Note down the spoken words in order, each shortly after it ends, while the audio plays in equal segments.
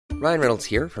Ryan Reynolds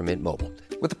here from Mint Mobile.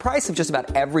 With the price of just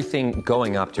about everything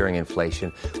going up during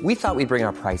inflation, we thought we'd bring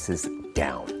our prices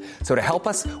down. So to help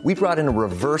us, we brought in a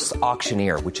reverse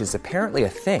auctioneer, which is apparently a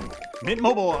thing. Mint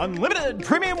Mobile Unlimited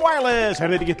Premium Wireless. How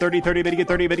to get 30, 30, bit to get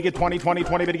 30, bit to get 20, 20,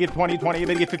 20, bit to get 20, 20,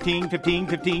 bit to get 15, 15,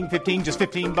 15, 15, just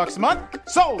 $15 a month?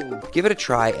 Sold! Give it a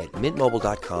try at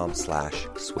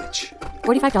mintmobile.com/switch.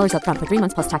 $45 up front for 3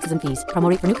 months plus taxes and fees. Promo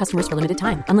rate for new customers for limited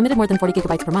time. Unlimited more than 40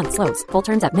 gigabytes per month. Slows full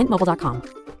terms at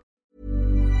mintmobile.com.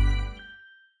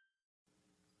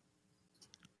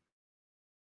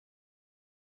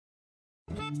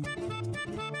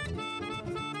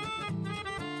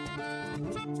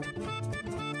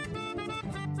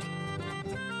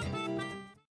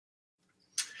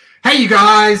 Hey, you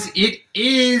guys, it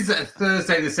is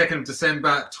Thursday, the 2nd of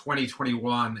December,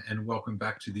 2021, and welcome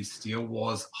back to the Steele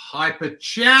Wars Hyper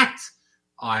Chat.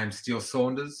 I am Steele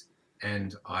Saunders,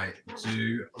 and I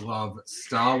do love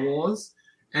Star Wars,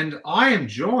 and I am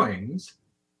joined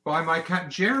by my cat,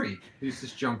 Jerry, who's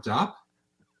just jumped up.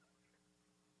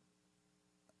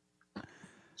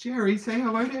 Jerry, say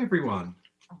hello to everyone.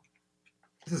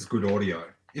 This is good audio.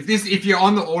 If you're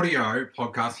on the audio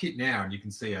podcast, hit now and you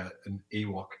can see an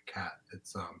Ewok cat.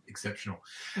 It's exceptional.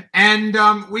 And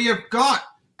we have got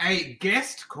a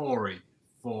guest, Corey,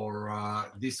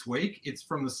 for this week. It's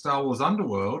from the Star Wars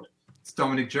Underworld. It's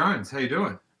Dominic Jones. How you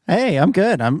doing? Hey, I'm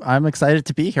good. I'm excited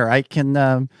to be here. I can,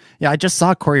 I just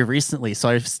saw Corey recently, so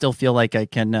I still feel like I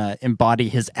can embody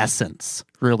his essence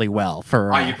really well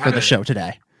for the show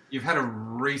today. You've had a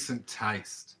recent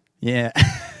taste, yeah,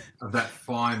 of that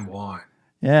fine wine.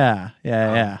 Yeah.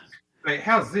 Hey,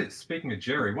 how's this? Speaking of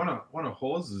Jerry, one of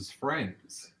Hawes's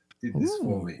friends did this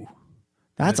for me.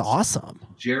 That's awesome.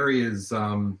 Jerry is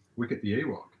Wicket the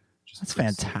Ewok. That's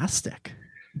fantastic.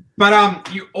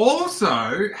 But you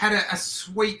also had a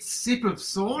sweet sip of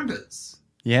Saunders.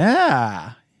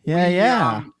 Yeah.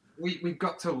 We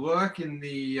got to lurk in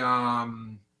the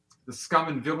Scum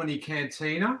and Villainy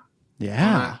Cantina.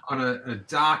 Yeah. On a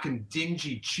dark and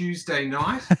dingy Tuesday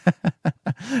night.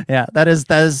 Yeah, that is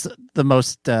the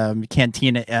most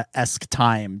cantina-esque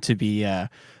time to be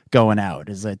going out,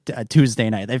 is a Tuesday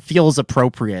night. It feels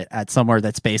appropriate at somewhere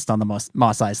that's based on the Mos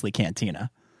Eisley Cantina.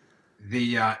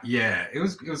 It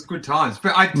was good times.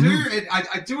 But I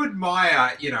do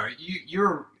admire,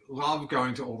 you love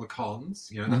going to all the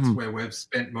cons. That's where we've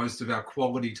spent most of our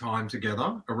quality time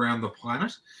together around the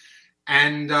planet.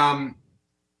 And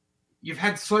you've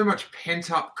had so much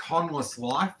pent-up conless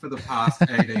life for the past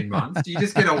 18 months. You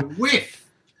just get a whiff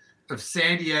of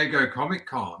San Diego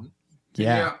Comic-Con.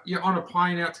 Yeah. You're on a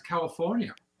plane out to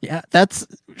California. Yeah, that's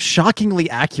shockingly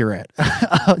accurate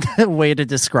way to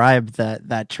describe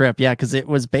that trip. Yeah, because it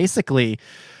was basically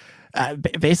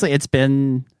it's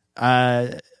been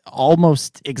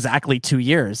almost exactly 2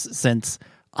 years since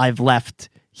I've left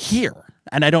here.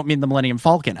 And I don't mean the Millennium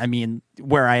Falcon. I mean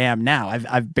where I am now.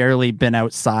 I've barely been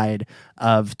outside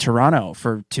of Toronto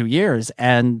for 2 years,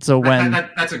 and so when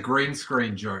that's a green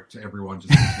screen joke to everyone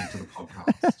just listening to the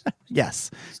podcast.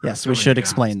 yes, we should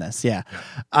explain this. Yeah.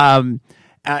 And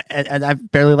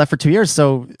I've barely left for 2 years,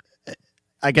 so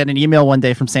I got an email one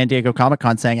day from San Diego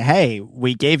Comic-Con saying, hey,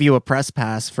 we gave you a press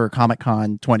pass for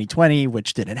Comic-Con 2020,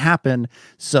 which didn't happen.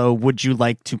 So would you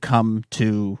like to come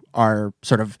to our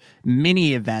sort of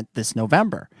mini event this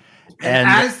November? And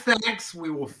as thanks,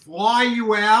 we will fly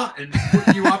you out and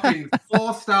put you up in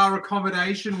 4-star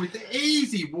accommodation with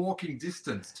easy walking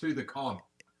distance to the con.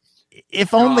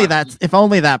 If only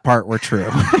that part were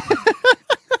true.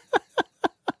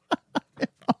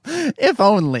 If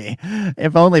only.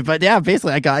 But yeah,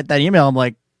 basically I got that email. I'm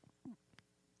like,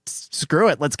 screw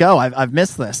it. Let's go. I've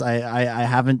missed this. I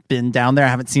haven't been down there. I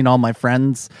haven't seen all my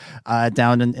friends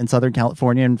down in Southern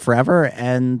California in forever.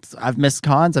 And I've missed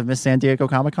cons. I've missed San Diego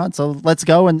Comic-Con. So let's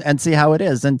go and see how it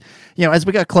is. And, as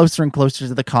we got closer and closer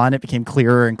to the con, it became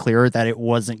clearer and clearer that it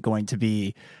wasn't going to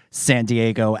be San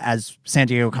Diego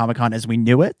Comic-Con as we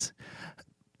knew it.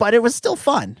 But it was still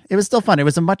fun. It was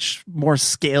a much more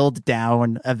scaled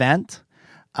down event.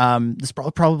 This is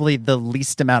probably the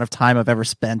least amount of time I've ever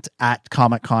spent at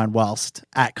Comic-Con whilst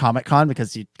at Comic-Con,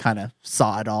 because you kind of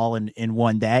saw it all in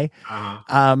one day.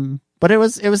 But it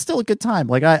was still a good time.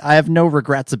 Like I have no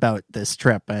regrets about this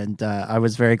trip, and I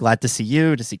was very glad to see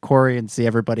you, to see Corey, and see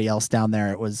everybody else down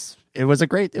there. It was a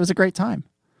great time.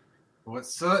 Well, it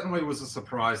certainly was a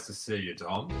surprise to see you,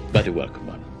 Dom. But a welcome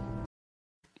one.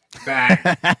 Bang.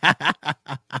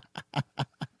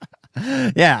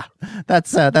 Yeah,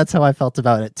 that's how I felt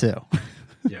about it too.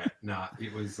 Yeah, no,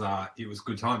 it was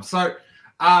good time. So,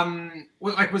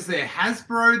 was there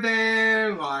Hasbro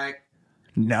there?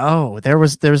 No, there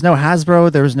was no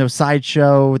Hasbro, there was no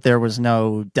Sideshow, there was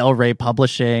no Del Rey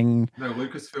Publishing, No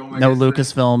Lucasfilm. no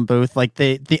Lucasfilm booth. Like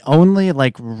the only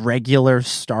like regular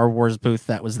Star Wars booth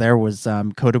that was there was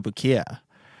Kotobukiya.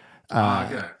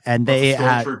 Okay. And they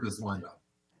had Stormtroopers lined up.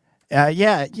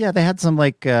 yeah, they had some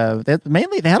like they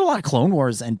had a lot of Clone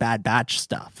Wars and Bad Batch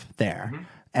stuff there. Mm-hmm.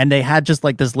 And they had just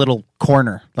like this little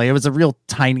corner. Like it was a real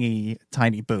tiny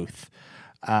booth.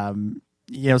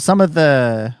 Some of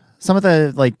the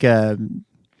like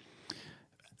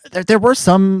there were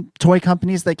some toy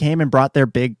companies that came and brought their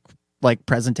big like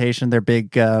presentation, their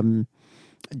big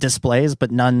displays,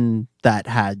 but none that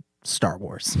had Star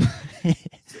Wars.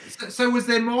 So was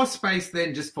there more space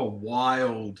then just for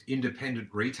wild independent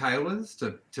retailers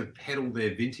to peddle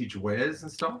their vintage wares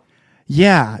and stuff?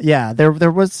 Yeah.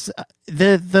 There was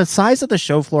the size of the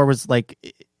show floor was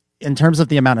like, in terms of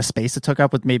the amount of space it took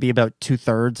up, with maybe about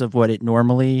 2/3 of what it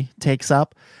normally takes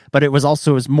up. But it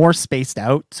was more spaced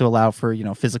out to allow for,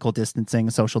 physical distancing,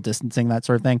 social distancing, that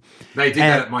sort of thing. They did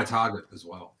that at my Target as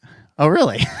well. Oh,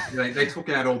 really? They took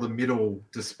out all the middle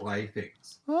display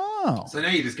things. Oh. So now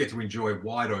you just get to enjoy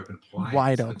wide open play.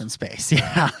 Wide open space,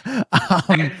 yeah.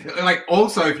 And, like,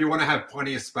 also, if you want to have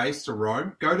plenty of space to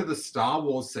roam, go to the Star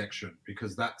Wars section,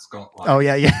 because that's got like... Oh,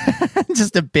 yeah.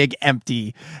 Just a big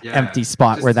empty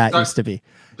spot where that used to be.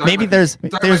 Maybe there's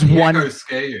one... Echo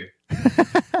scare you.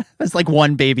 There's like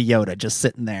one Baby Yoda just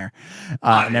sitting there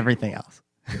and everything else.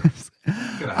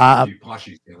 Gotta have a few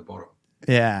plushies down the bottom.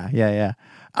 Yeah.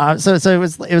 So it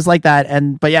was like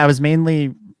that, but it was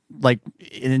mainly like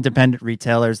independent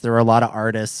retailers. There were a lot of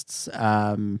artists.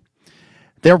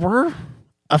 There were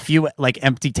a few like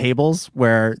empty tables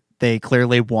where they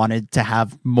clearly wanted to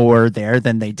have more there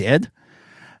than they did.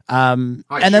 You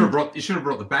should have brought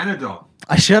the banner dog.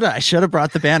 I should have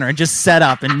brought the banner and just set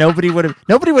up, and nobody would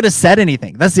have said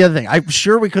anything. That's the other thing. I'm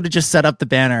sure we could have just set up the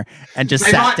banner and just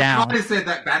sat down. They might have said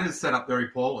that banner's set up very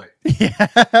poorly. Yeah.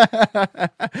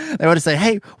 They would have said,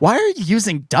 "Hey, why are you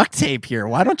using duct tape here?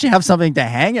 Why don't you have something to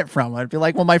hang it from?" I'd be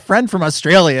like, "Well, my friend from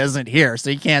Australia isn't here, so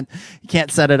you can't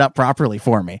set it up properly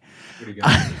for me." What are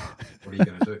you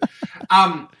gonna do?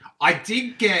 I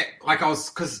did get like I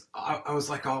was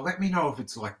like, oh, let me know if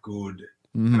it's like good,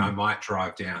 and I might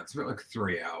drive down. It's about like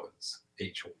 3 hours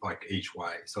each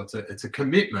way, so it's a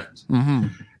commitment.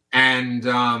 And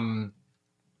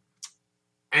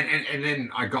then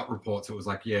I got reports. It was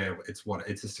like, it's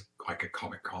just like a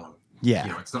Comic-Con.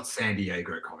 Yeah, it's not San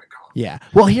Diego Comic-Con. Yeah.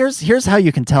 Well, here's how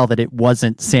you can tell that it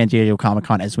wasn't San Diego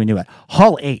Comic-Con as we knew it.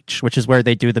 Hall H, which is where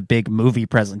they do the big movie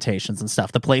presentations and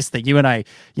stuff. The place that you and I,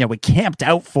 we camped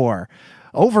out for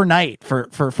overnight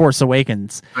for Force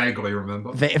Awakens. Vaguely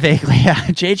remember. Vaguely,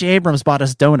 yeah. J.J. Abrams bought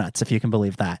us donuts, if you can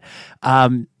believe that.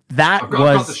 I've got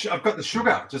the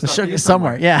sugar. Just the sugar here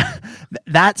somewhere. Yeah.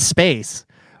 That space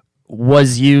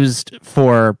was used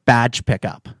for badge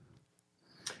pickup.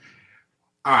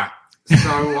 All right.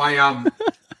 So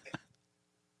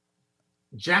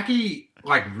Jackie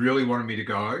like really wanted me to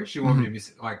go. She wanted me to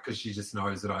miss it, like, because she just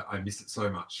knows that I miss it so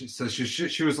much. So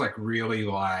she was like really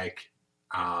like,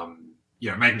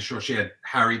 making sure she had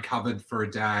Harry covered for a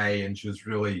day, and she was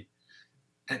really,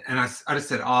 and I just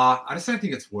said, I just don't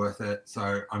think it's worth it.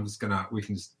 So we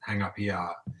can just hang up here.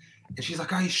 And she's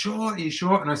like, Are you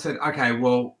sure? And I said, okay,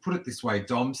 well, put it this way.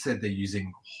 Dom said they're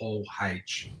using Hall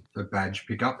H for badge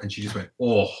pickup, and she just went,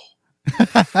 oh.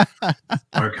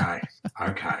 Okay.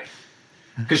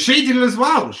 Because she did it as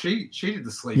well. She did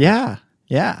the sleep. Yeah.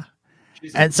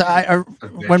 And so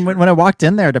when I walked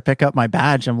in there to pick up my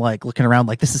badge, I'm like looking around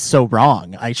like, this is so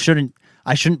wrong. I shouldn't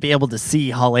be able to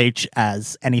see Hall H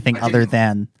as anything other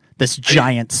than this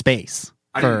giant space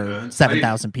for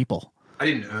 7,000 people. I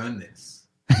didn't earn this.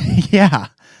 Yeah.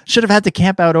 Should have had to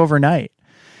camp out overnight.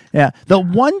 Yeah. The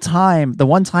one time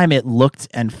it looked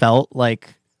and felt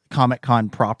like Comic-Con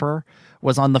proper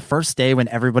was on the first day when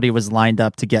everybody was lined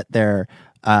up to get their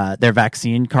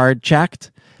vaccine card checked,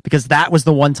 because that was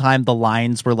the one time the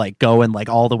lines were like going like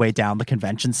all the way down the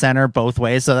convention center both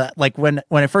ways. So that, like when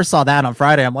I first saw that on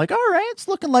Friday, I'm like, all right, it's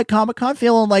looking like Comic-Con,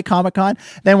 feeling like Comic-Con.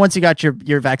 Then once you got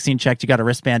your vaccine checked, you got a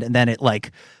wristband, and then it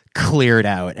like cleared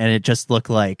out, and it just looked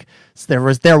like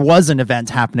there was an event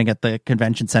happening at the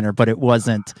convention center, but it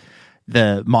wasn't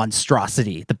the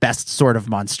monstrosity, the best sort of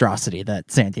monstrosity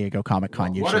that San Diego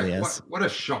Comic-Con usually is. What a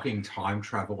shocking time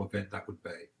travel event that would be.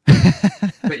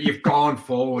 That you've gone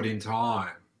forward in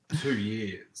time 2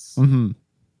 years, and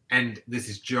there's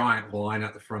this giant line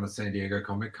at the front of San Diego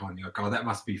Comic-Con. You're like, oh, that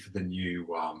must be for the new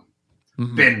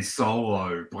Ben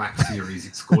Solo Black Series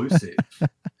exclusive.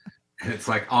 And it's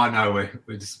like, oh no,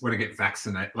 we just want to get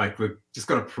vaccinated. Like, we've just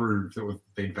got to prove that we've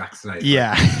been vaccinated.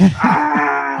 Yeah.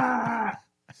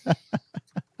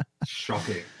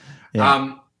 Shocking.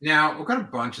 Yeah. Now we've got a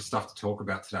bunch of stuff to talk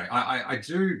about today. I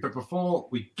do, but before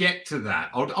we get to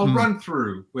that, I'll run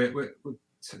through.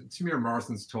 Tamira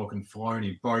Morrison's talking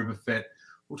Filoni, Boba Fett.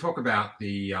 We'll talk about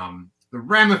the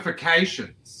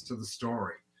ramifications to the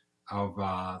story of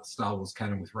Star Wars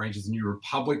canon with Rangers New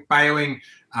Republic bailing,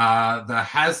 the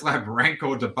HasLab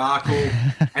Rancor debacle,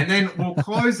 and then we'll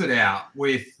close it out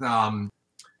with that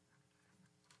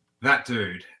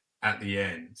dude at the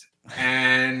end.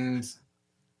 And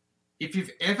if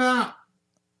you've ever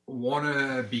want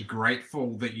to be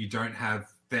grateful that you don't have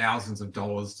thousands of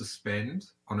dollars to spend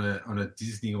on a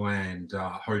Disneyland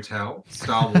hotel,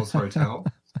 Star Wars hotel,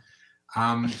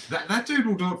 that dude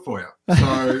will do it for you.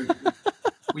 So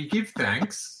we give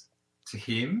thanks to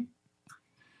him.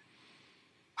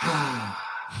 Oh,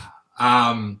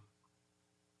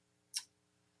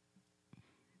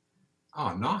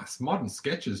 nice. Modern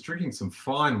Sketches, drinking some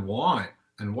fine wine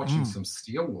and watching some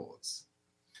Steel Wars.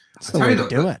 That's the way to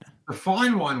do it. The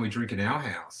fine wine we drink in our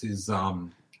house is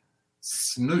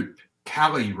Snoop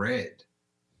Cali Red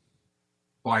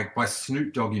by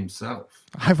Snoop Dogg himself.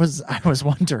 I was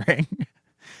wondering.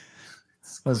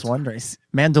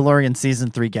 Mandalorian season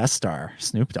 3 guest star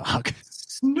Snoop Dogg.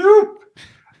 Snoop.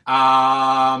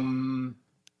 Although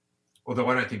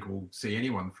I don't think we'll see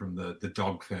anyone from the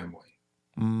Dogg family.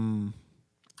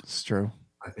 It's true.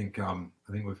 I think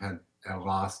we've had our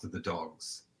last of the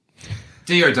dogs.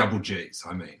 D-O-double-Gs,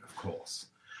 I mean, of course.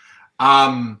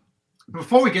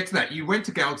 Before we get to that, you went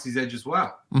to Galaxy's Edge as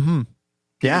well. Mm-hmm.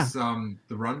 Yeah.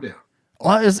 The rundown.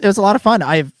 Well, it was a lot of fun.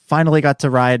 I finally got to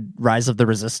ride Rise of the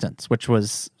Resistance, which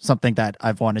was something that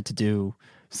I've wanted to do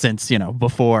since,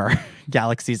 before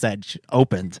Galaxy's Edge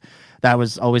opened. That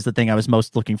was always the thing I was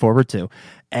most looking forward to.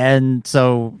 And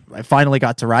so I finally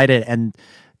got to ride it, and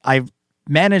I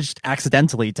managed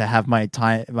accidentally to have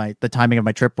the timing of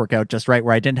my trip work out just right,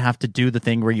 where I didn't have to do the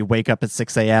thing where you wake up at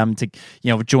 6 a.m. to,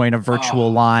 join a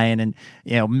virtual line and,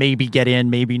 maybe get in,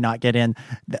 maybe not get in.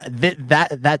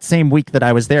 That same week that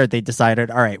I was there, they decided,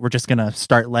 all right, we're just going to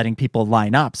start letting people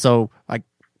line up. So I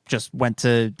just went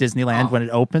to Disneyland when it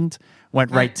opened, went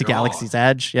right to Galaxy's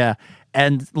Edge. Yeah.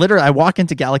 And literally, I walk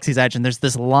into Galaxy's Edge, and there's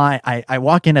this line. I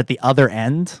walk in at the other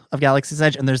end of Galaxy's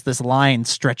Edge, and there's this line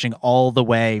stretching all the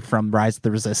way from Rise of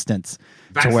the Resistance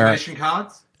Vaccination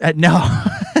cards? No,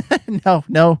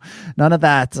 no, none of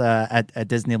that at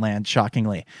Disneyland,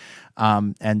 shockingly,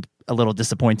 and a little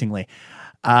disappointingly.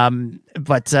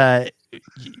 But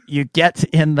you get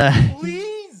in the.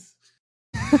 Please.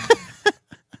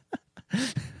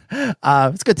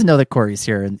 It's good to know that Corey's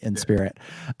here in spirit.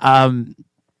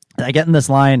 I get in this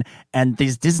line, and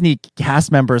these Disney cast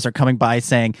members are coming by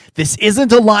saying, "This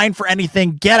isn't a line for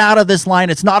anything. Get out of this line.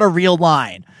 It's not a real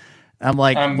line." I'm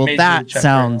like, well, that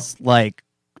sounds like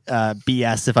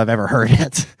BS if I've ever heard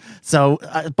it. So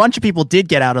a bunch of people did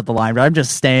get out of the line, but I'm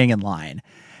just staying in line.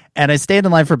 And I stayed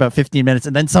in line for about 15 minutes,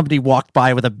 and then somebody walked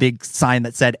by with a big sign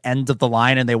that said "end of the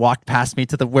line," and they walked past me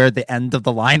to where the end of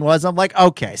the line was. I'm like,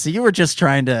 okay, so you were just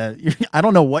trying to, I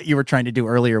don't know what you were trying to do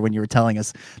earlier when you were telling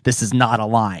us this is not a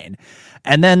line.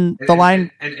 And then the line...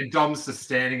 And Dom's just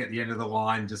standing at the end of the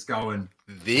line just going,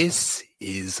 "This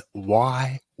is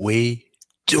why we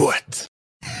do it."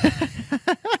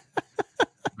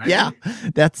 Yeah,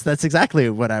 that's exactly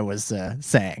what I was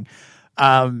saying.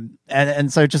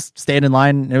 And so just stayed in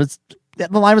line. The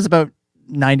line was about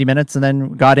 90 minutes, and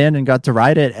then got in and got to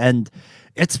ride it. And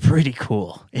it's pretty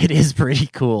cool. It is pretty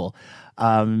cool.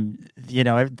 Even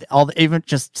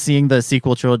just seeing the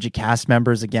sequel trilogy cast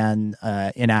members again,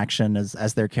 in action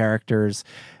as their characters,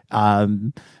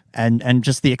 and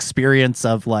just the experience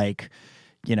of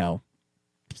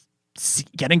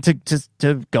getting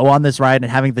to go on this ride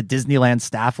and having the Disneyland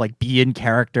staff be in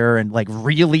character and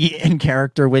really in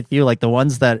character with you, the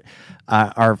ones that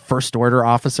are first order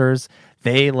officers,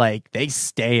 they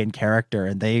stay in character,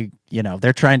 and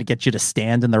they're trying to get you to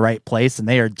stand in the right place, and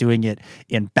they are doing it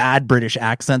in bad British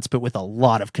accents but with a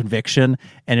lot of conviction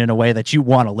and in a way that you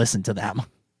want to listen to them.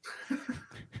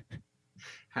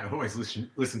 I always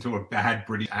listen to a bad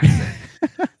British accent.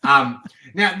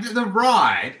 Now the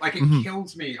ride, it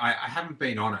kills me. I haven't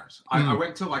been on it. I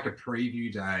went to a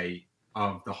preview day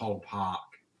of the whole park,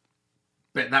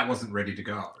 but that wasn't ready to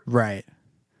go. Right.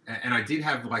 And I did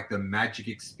have the magic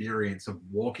experience of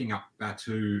walking up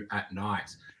Batuu at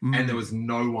night, and there was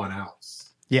no one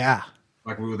else. Yeah.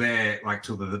 We were there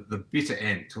till the bitter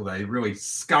end, till they really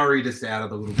scurried us out of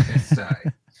the little test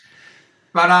day.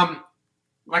 But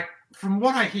from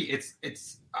what I hear,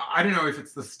 it's I don't know if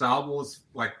it's the Star Wars,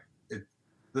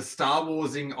 the Star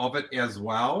Warsing of it as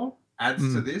well adds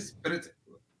to this, but it's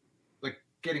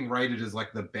getting rated as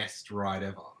the best ride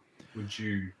ever.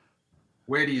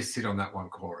 Where do you sit on that one,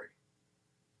 Corey?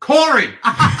 Corey!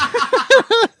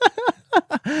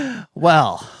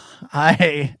 Well,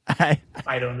 I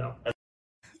don't know.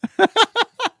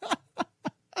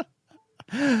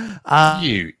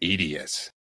 You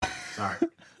idiot. Sorry.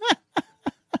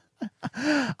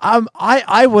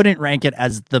 I wouldn't rank it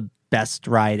as the best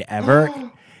ride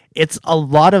ever. It's a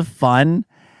lot of fun,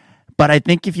 but I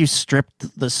think if you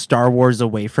stripped the Star Wars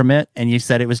away from it and you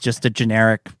said it was just a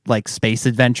generic like space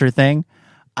adventure thing,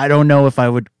 I don't know if I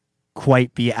would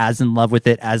quite be as in love with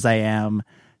it as I am,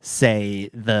 say,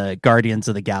 the Guardians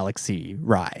of the Galaxy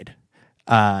ride.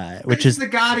 Which is the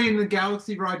Guardian of the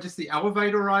Galaxy ride, just the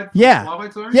elevator ride? Yeah,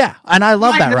 yeah, and I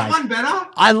love that ride. One better?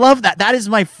 I love that. That is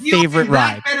my favorite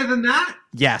ride. Better than that?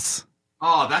 Yes.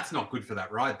 Oh, that's not good for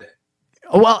that ride then.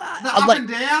 Well, the up and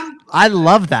down. I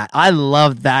love that. I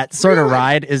love that sort of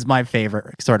ride. Is my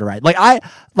favorite sort of ride.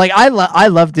 I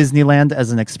love Disneyland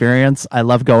as an experience. I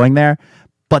love going there,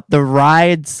 but the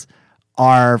rides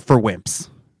are for wimps,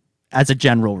 as a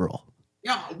general rule.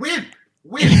 Yeah, wimp.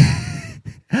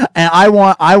 And I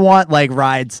want like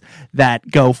rides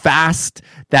that go fast,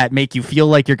 that make you feel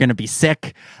like you're going to be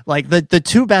sick. Like the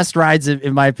two best rides,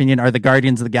 in my opinion, are the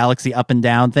Guardians of the Galaxy up and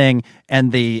down thing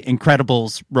and the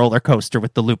Incredibles roller coaster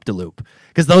with the loop de loop.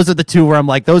 Because those are the two where I'm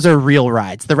like, those are real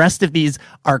rides. The rest of these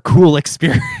are cool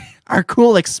experiences.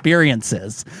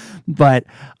 But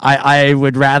I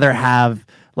would rather have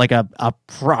like a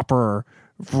proper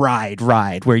ride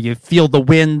where you feel the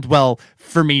wind, well,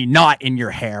 for me, not in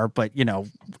your hair, but you know,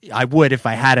 I would if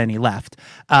I had any left,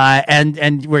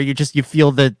 and where you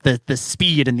feel the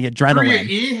speed and the adrenaline through your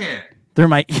ear hair, through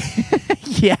my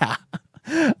yeah.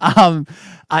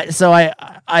 So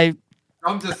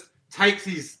Tom just takes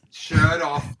his shirt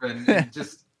off and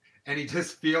he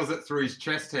just feels it through his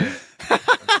chest hair.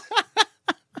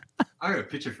 I got a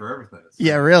picture for everything.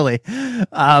 Yeah, really.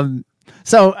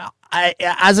 So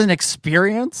as an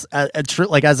experience, as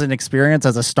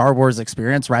a Star Wars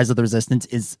experience, Rise of the Resistance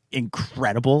is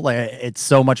incredible. Like, it's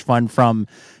so much fun, from,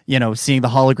 you know, seeing the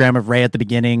hologram of Rey at the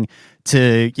beginning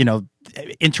to, you know,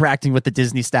 interacting with the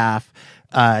Disney staff,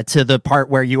 to the part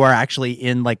where you are actually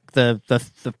in like the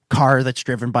car that's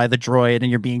driven by the droid and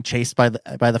you're being chased by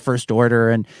the First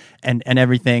Order and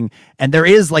everything. And there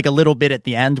is like a little bit at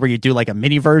the end where you do like a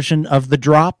mini version of the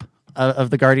drop of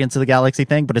the Guardians of the Galaxy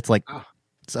thing, but it's like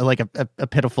it's like a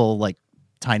pitiful, like,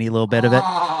 tiny little bit of it.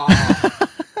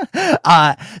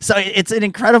 So it's an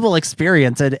incredible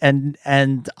experience,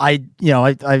 and I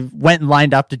went and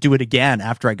lined up to do it again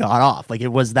after I got off. Like, it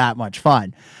was that much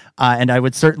fun, and I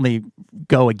would certainly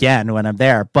go again when I'm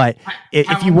there. But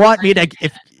if you want me to,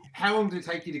 how long did it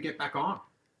take you to get back on?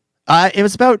 It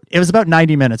was about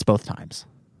 90 minutes both times.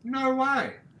 No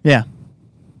way. Yeah.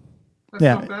 That's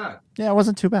not bad. Yeah, it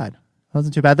wasn't too bad.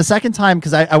 The second time,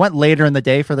 because I went later in the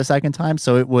day for the second time,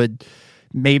 so it would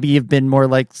maybe have been more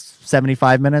like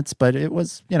 75 minutes, but it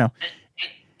was, you know.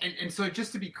 And so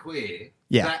just to be clear,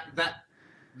 yeah, that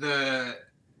the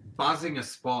buzzing a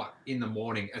spot in the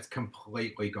morning, it's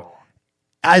completely gone.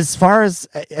 As far as,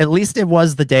 at least it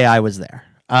was the day I was there.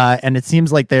 And it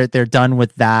seems like they're done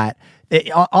with that.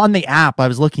 On the app, I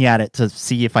was looking at it to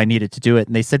see if I needed to do it,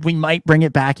 and they said we might bring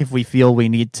it back if we feel we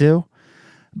need to,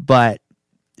 but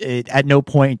at no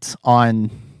point on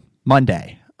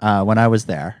Monday when I was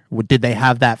there did they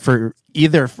have that for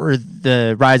either for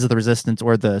the Rise of the Resistance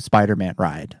or the Spider-Man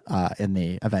ride in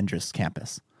the Avengers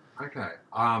campus. Okay.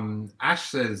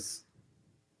 Ash says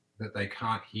that they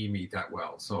can't hear me that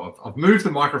well, so I've moved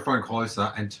the microphone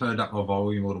closer and turned up my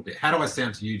volume a little bit. How do I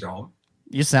sound to you, Dom?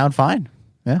 You sound fine.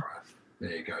 Yeah. All right.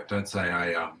 There you go. Don't say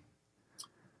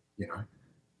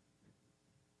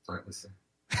don't listen.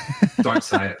 Don't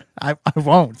say it. I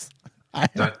won't.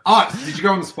 Did you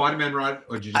go on the Spider-Man ride,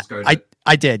 or did you just go?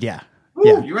 I did. Yeah. Ooh,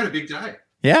 yeah. You had a big day.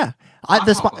 Yeah.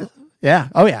 Yeah.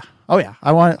 Oh yeah.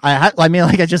 I mean,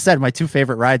 like I just said, my two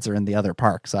favorite rides are in the other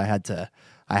park, so I had to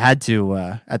at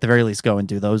the very least go and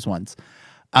do those ones.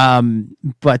 Yeah,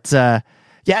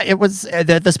 it was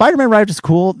the Spider-Man ride was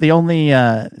cool. The only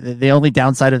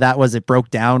downside of that was it broke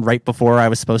down right before I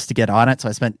was supposed to get on it, so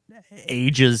I spent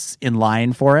ages in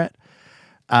line for it.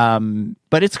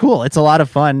 But it's cool. It's a lot of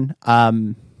fun.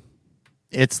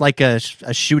 It's like a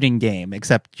shooting game,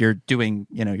 except you're doing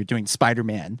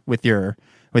Spider-Man with your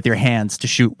hands to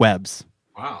shoot webs.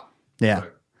 Wow. Yeah.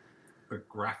 The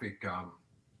graphic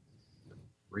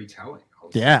retelling.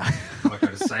 Yeah. Like I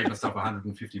just saved myself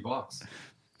 $150.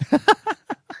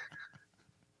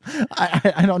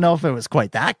 I don't know if it was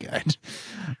quite that good.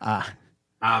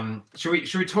 Should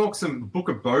we talk some Book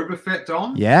of Boba Fett,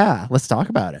 Dom? Yeah, let's talk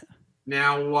about it.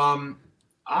 Now,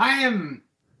 I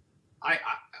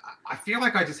I feel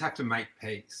like I just have to make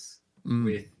peace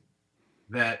with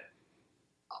that.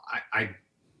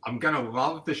 I'm going to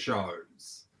love the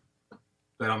shows,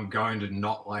 but I'm going to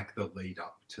not like the lead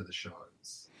up to the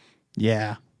shows.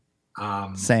 Yeah.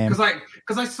 Same. Because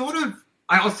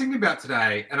I was thinking about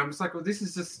today, and I'm just like, well, this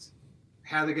is just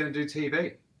how they're going to do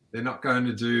TV. They're not going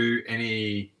to do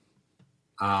any,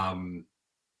 any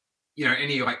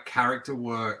like character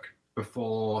work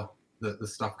before the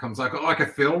stuff comes. Like a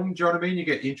film, do you know what I mean? You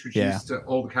get introduced to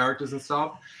all the characters and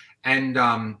stuff, and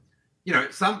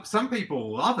some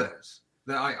people love it.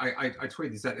 That I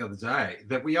tweeted this out the other day,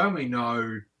 that we only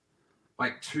know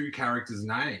like 2 characters'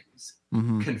 names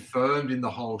confirmed in the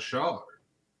whole show.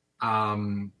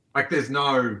 Like there's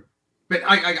no, but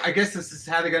I guess this is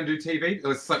how they're going to do TV.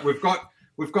 It's like we've got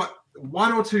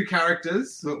 1 or 2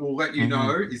 characters that will let you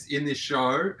know is in this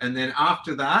show, and then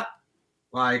after that,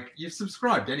 like you've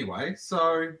subscribed anyway.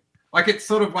 So like it's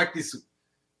sort of like this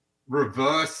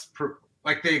reverse,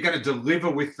 like they're going to deliver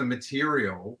with the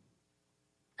material,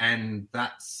 and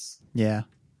that's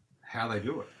how they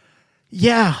do it.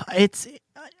 Yeah,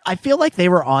 I feel like they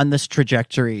were on this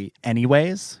trajectory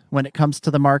anyways when it comes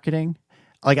to the marketing.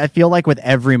 Like I feel like with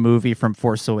every movie from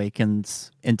Force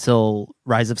Awakens until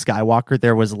Rise of Skywalker,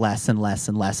 there was less and less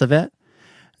and less of it.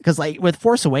 Because like with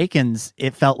Force Awakens,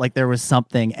 it felt like there was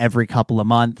something every couple of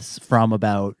months from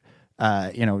about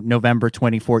November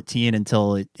 2014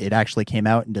 until it actually came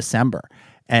out in December.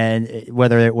 And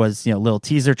whether it was little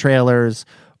teaser trailers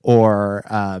or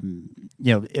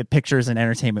pictures in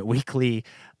Entertainment Weekly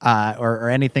or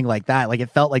anything like that. Like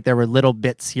it felt like there were little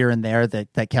bits here and there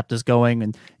that kept us going.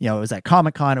 And it was at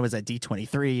Comic-Con, it was at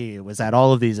D23, it was at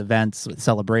all of these events with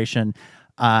Celebration,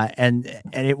 and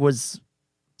it was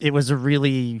a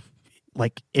really,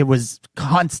 like, it was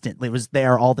constant. It was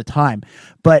there all the time.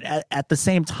 But at the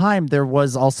same time, there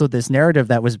was also this narrative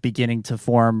that was beginning to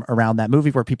form around that movie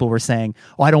where people were saying,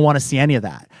 oh, I don't want to see any of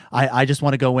that. I just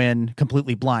want to go in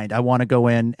completely blind. I want to go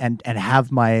in and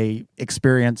have my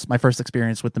first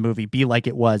experience with the movie be like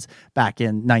it was back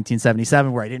in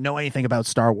 1977, where I didn't know anything about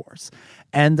Star Wars.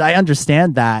 And I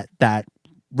understand that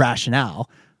rationale.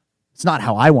 It's not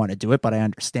how I want to do it, but I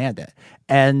understand it.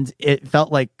 And it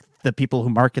felt like the people who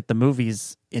market the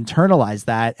movies internalize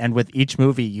that, and with each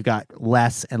movie you got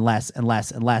less and less and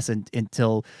less and less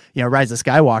until Rise of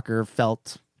Skywalker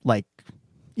felt like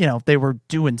they were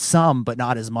doing some but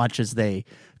not as much as they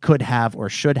could have or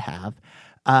should have,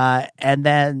 and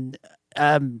then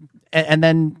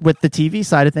with the TV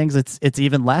side of things, it's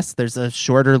even less. There's a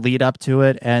shorter lead up to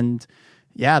it, and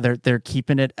they're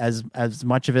keeping it as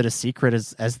much of it a secret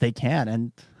as they can.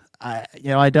 And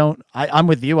I'm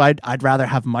with you. I'd rather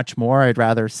have much more. I'd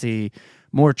rather see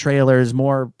more trailers,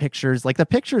 more pictures. Like the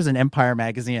pictures in Empire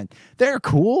magazine, they're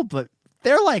cool, but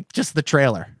they're like just the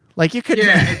trailer. Like you could.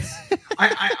 Yeah,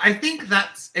 I think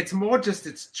it's more just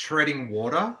it's treading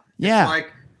water. Yeah. It's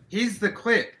like here's the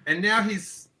clip, and now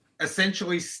he's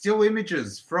essentially still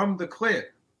images from the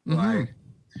clip. Like,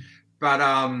 but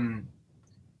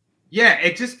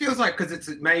it just feels like because it's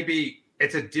a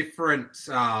different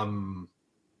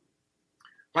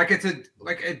it's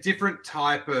a different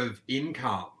type of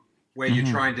income where you're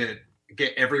trying to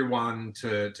get everyone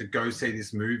to go see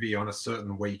this movie on a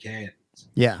certain weekend.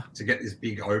 Yeah. To get this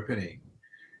big opening.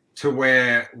 To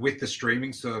where with the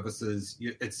streaming services,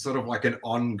 it's sort of like an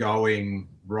ongoing,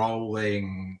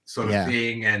 rolling sort of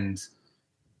thing. And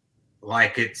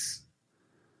like it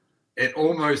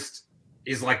almost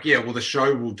is like, the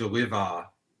show will deliver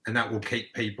and that will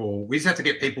keep people. We just have to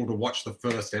get people to watch the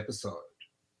first episode.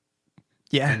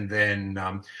 Yeah. And then,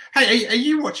 hey, are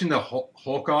you watching the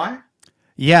Hawkeye?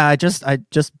 Yeah, I just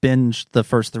binged the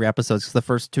first 3 episodes because the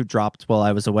first 2 dropped while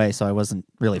I was away, so I wasn't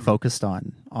really focused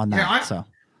on that. Yeah, I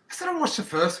sort of watched the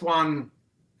first one,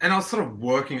 and I was sort of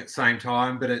working at the same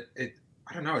time, but it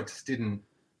I don't know, it just didn't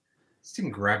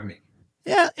grab me.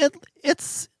 Yeah,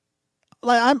 it's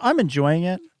like I'm enjoying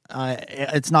it.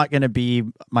 It's not going to be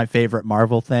my favorite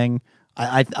Marvel thing.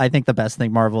 I think the best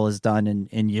thing Marvel has done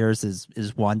in years is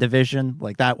WandaVision.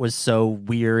 Like that was so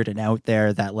weird and out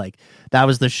there that like that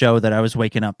was the show that I was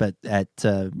waking up at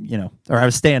or I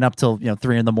was staying up till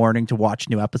 3 a.m. to watch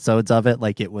new episodes of it.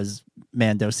 Like it was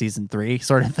Mando season 3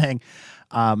 sort of thing.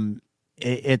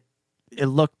 It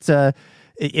looked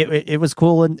it was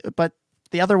cool, but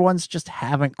the other ones just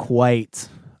haven't quite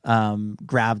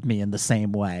grabbed me in the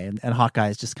same way, and Hawkeye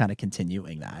is just kind of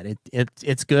continuing that.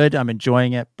 It's good. I'm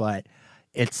enjoying it, but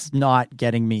it's not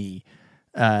getting me.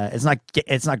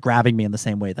 It's not grabbing me in the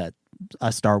same way that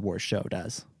a Star Wars show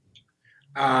does.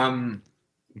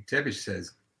 Debish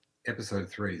says, episode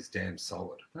 3 is damn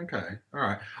solid. Okay, all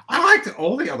right. I liked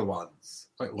all the other ones,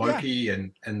 like Loki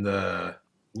and the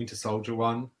Winter Soldier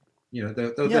one. You know,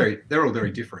 they're all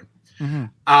very different.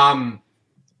 Mm-hmm.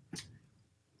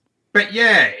 But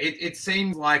yeah, it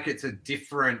seems like it's a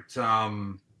different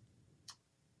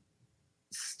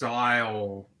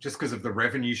style just because of the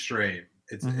revenue stream.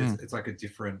 It's like a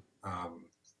different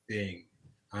thing.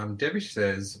 Devish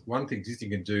says one thing Disney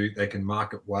can do, they can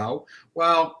market well.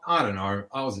 Well, I don't know.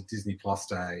 I was at Disney Plus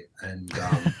Day, and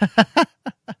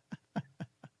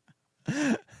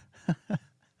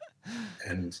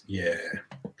and yeah,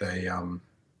 they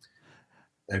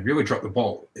really dropped the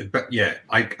ball. But yeah,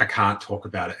 I can't talk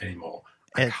about it anymore.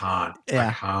 I can't.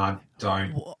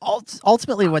 Don't.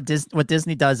 Ultimately, what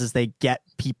Disney does is they get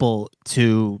people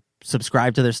to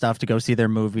subscribe to their stuff, to go see their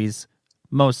movies.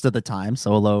 Most of the time,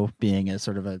 Solo being a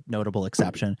sort of a notable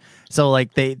exception. So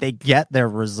like they get their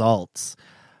results.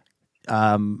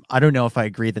 I don't know if I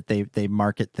agree that they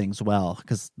market things well,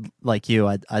 because like you,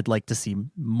 I'd like to see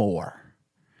more.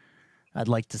 I'd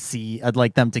like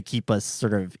them to keep us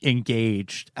sort of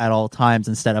engaged at all times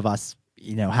instead of us,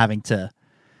 having to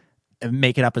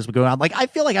make it up as we go on. Like I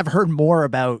feel like I've heard more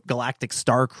about Galactic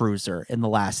Star Cruiser in the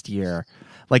last year.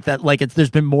 Like that, there's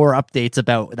been more updates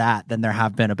about that than there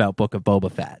have been about Book of Boba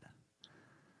Fett.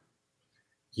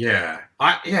 Yeah,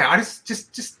 I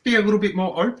just be a little bit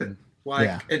more open,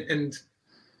 and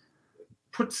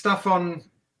put stuff on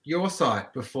your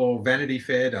site before Vanity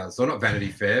Fair does, or not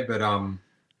Vanity Fair, but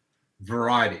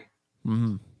Variety.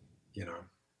 Mm-hmm.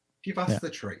 Give us the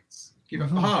treats.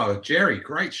 Oh, Jerry,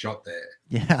 great shot there.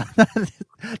 Yeah,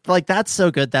 like that's so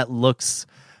good. That looks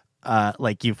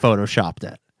like you photoshopped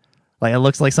it. Like it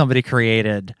looks like somebody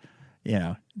created,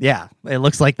 it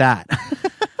looks like that.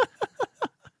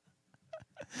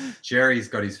 Jerry's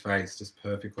got his face just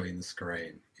perfectly in the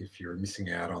screen. If you're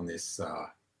missing out on this, on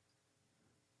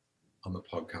the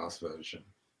podcast version.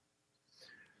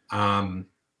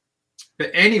 But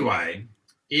anyway,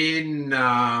 in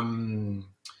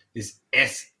this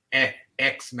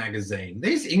SFX magazine,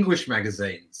 these English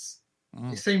magazines,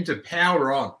 they seem to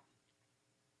power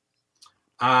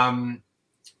on.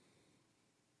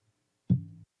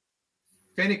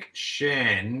 Fennec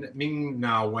Shan Ming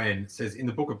Na Wen says in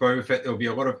the Book of Boba Fett, there will be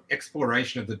a lot of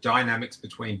exploration of the dynamics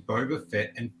between Boba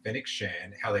Fett and Fennec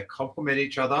Shan, how they complement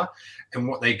each other and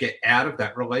what they get out of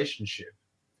that relationship.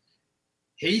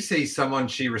 He sees someone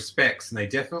she respects, and they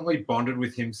definitely bonded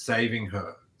with him saving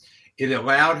her. It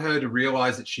allowed her to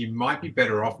realize that she might be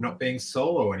better off not being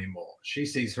Solo anymore. She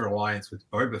sees her alliance with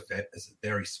Boba Fett as a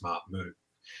very smart move,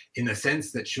 in the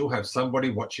sense that she'll have somebody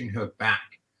watching her back.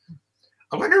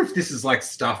 I wonder if this is like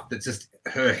stuff that's just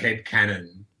her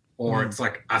headcanon, or it's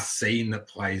like a scene that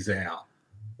plays out.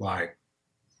 Like,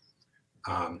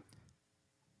 I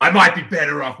might be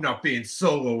better off not being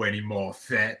Solo anymore,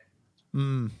 Fett.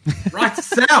 Right to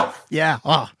self. Yeah.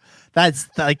 Oh, that's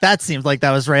like, that seems like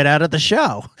that was right out of the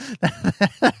show.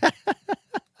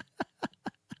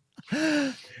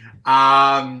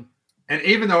 And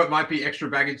even though it might be extra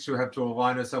baggage to have to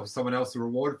align herself with someone else, the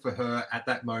reward for her at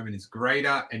that moment is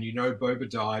greater. And Boba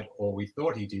died, or we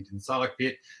thought he did, in Sarlacc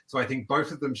Pit. So I think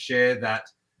both of them share that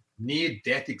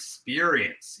near-death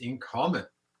experience in common.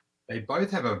 They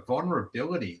both have a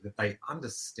vulnerability that they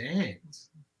understand.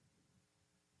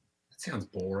 That sounds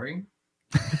boring.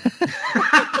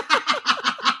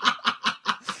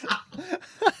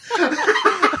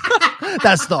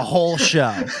 That's the whole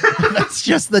show. That's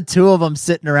just the two of them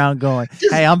sitting around going,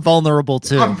 hey, I'm vulnerable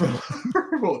too. I'm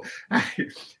vulnerable. Hey,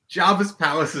 Jabba's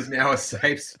palace is now a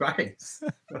safe space.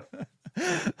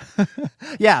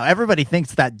 Yeah, everybody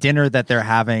thinks that dinner that they're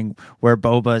having where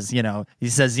Boba's, he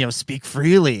says, speak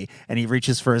freely, and he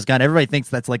reaches for his gun. Everybody thinks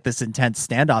that's like this intense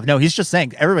standoff. No, he's just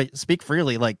saying, everybody speak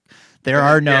freely. Like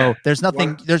there's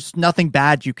nothing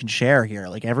bad you can share here.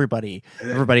 Like everybody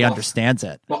understands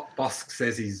it. Bosk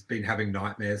says he's been having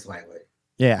nightmares lately.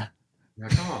 Yeah.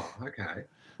 Like, oh, okay.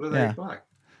 What are they like?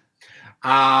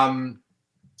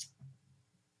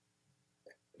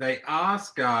 They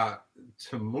ask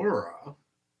Tamura.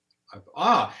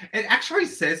 It actually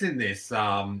says in this,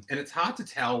 and it's hard to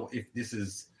tell if this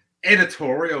is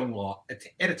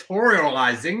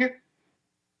editorializing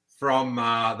from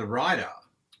the writer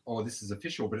or this is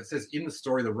official, but it says in the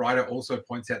story, the writer also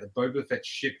points out that Boba Fett's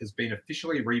ship has been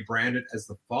officially rebranded as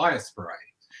the Fire Spray.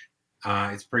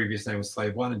 Its previous name was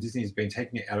Slave One, and Disney has been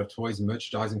taking it out of toys and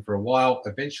merchandising for a while,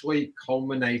 eventually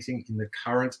culminating in the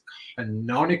current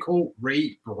canonical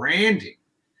rebranding.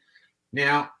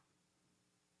 Now,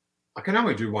 I can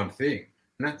only do one thing,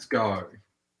 and that's go,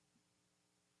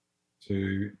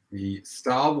 to the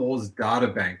Star Wars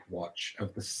Databank watch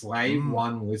of the Slave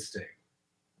One listing.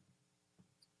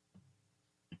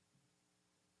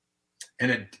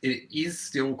 And it is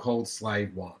still called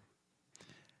Slave One.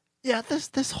 Yeah,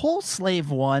 this whole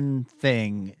Slave One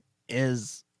thing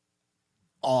is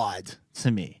odd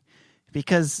to me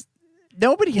because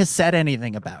nobody has said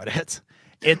anything about it.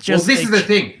 It just This is the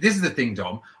thing. This is the thing,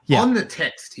 Dom. Yeah. On the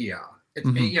text here, it's,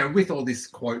 you know, with all these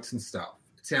quotes and stuff,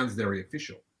 it sounds very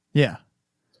official. Yeah.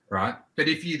 Right. But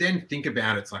if you then think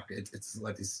about it, it's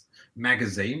like this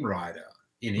magazine writer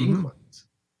in England,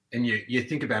 and you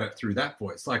think about it through that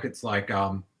voice, like it's like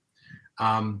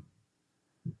Boba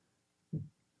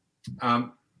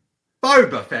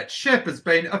Fett ship has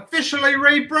been officially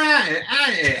rebranded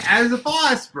as a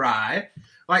fire spray.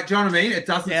 Like, do you know what I mean? It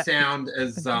doesn't sound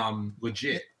as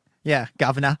legit. Yeah,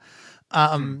 governor.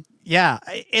 Yeah,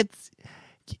 it's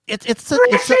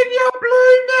Fresh in your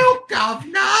blue milk,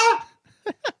 governor.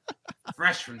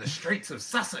 Fresh from the streets of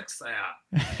Sussex.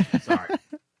 There. Sorry.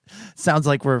 Sounds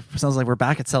like we're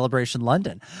back at Celebration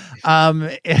London.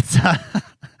 It's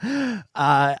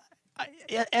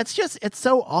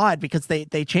so odd because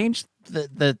they changed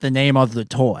the name of the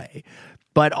toy,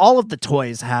 but all of the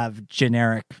toys have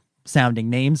generic sounding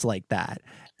names like that.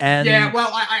 And yeah, well,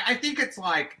 I think it's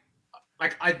like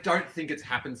I don't think it's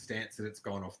happenstance that it's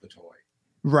gone off the toy.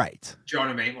 Right. Do you know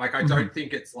what I mean? Like, I don't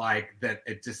think it's like that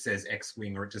it just says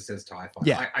X-Wing or it just says TIE Fighter.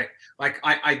 Yeah.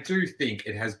 I do think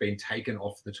it has been taken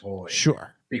off the toy.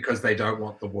 Sure. Because they don't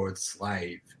want the word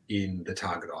slave in the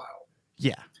target aisle.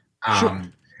 Yeah. Sure.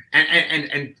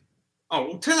 And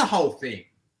to the whole thing,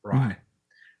 right?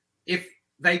 If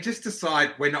they just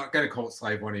decide we're not going to call it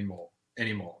Slave One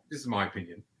anymore, this is my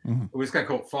opinion. We're just going to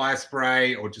call it Fire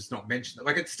Spray or just not mention it.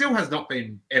 Like, it still has not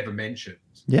been ever mentioned.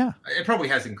 Yeah. It probably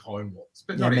has in Clone Wars,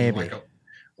 but not in like a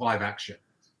live action.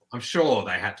 I'm sure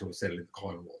they had to have said it in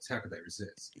Clone Wars. How could they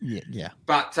resist? Yeah.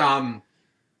 But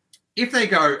if they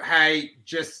go, hey,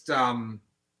 just to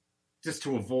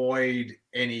avoid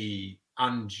any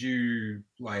undue,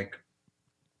 like,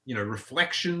 you know,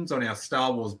 reflections on our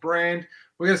Star Wars brand,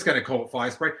 we're just going to call it Fire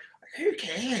Spray. Who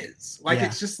cares? Like,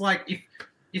 it's just like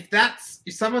if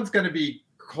someone's going to be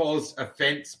caused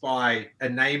offense by a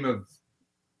name of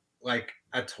like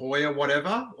a toy or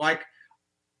whatever, like,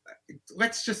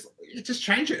 let's just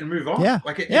change it and move on. Yeah.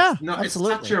 Like, it's absolutely.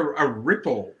 it's such a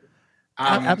ripple.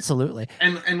 Absolutely.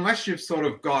 And unless you've sort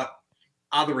of got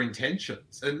other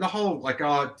intentions and the whole like,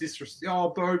 disrespect,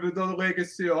 Boba, the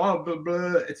legacy, blah,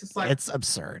 blah. It's just like, it's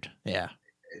absurd. Yeah.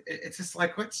 It's just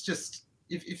like, let's just,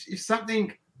 if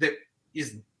something that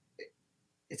is,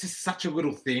 it's just such a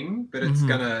little thing, but it's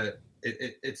gonna,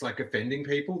 it's like offending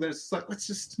people. Then it's like, let's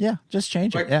just, just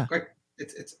change it. Yeah. Like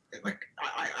it's like,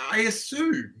 I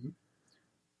assume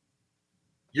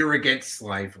you're against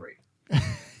slavery.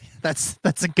 That's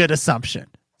a good assumption.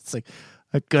 It's like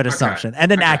a good assumption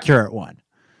and an accurate one.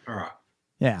 All right.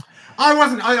 Yeah. I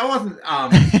wasn't,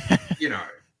 you know,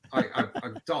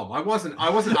 Dom, I wasn't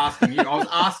asking you. I was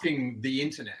asking the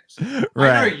internet.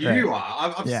 Right, I know you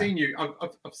are. I've seen you.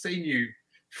 I've seen you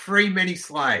free many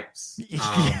slaves.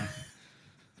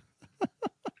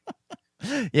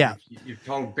 Yeah. You've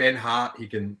told Ben Hart he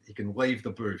can leave the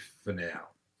booth for now.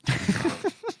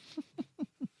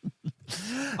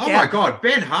 My God,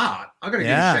 Ben Hart! I got to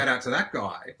give a shout out to that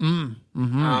guy.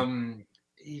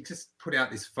 He just put out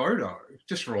this photo,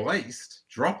 just released,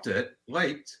 dropped it,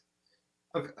 leaked,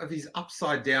 of his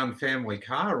upside down family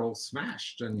car all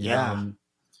smashed and and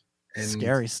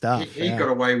scary stuff. He got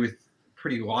away with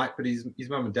pretty light, but his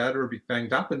mum and dad are a bit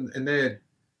banged up, and they're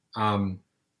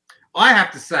I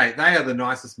have to say they are the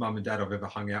nicest mum and dad I've ever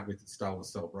hung out with at Star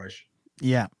Wars Celebration.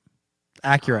 Yeah,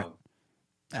 accurate.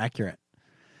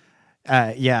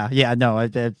 No,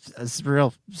 it's a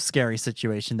real scary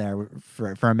situation there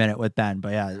for a minute with Ben,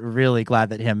 but yeah, really glad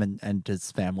that him and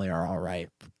his family are all right.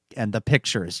 And the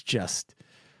picture is just,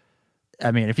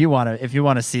 I mean, if you want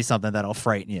to see something that'll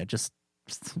frighten you, just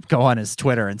go on his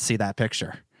Twitter and see that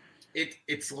picture.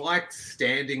 It's like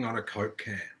standing on a Coke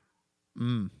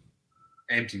can.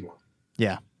 Empty one.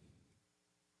 Yeah.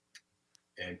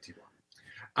 Empty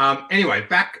one. Anyway,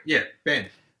 Ben.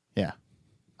 Yeah.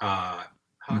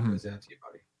 Heart goes out to you,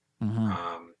 buddy.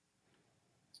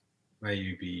 May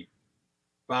you be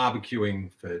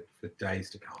barbecuing for days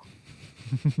to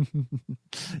come.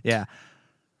 Yeah.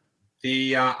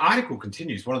 The article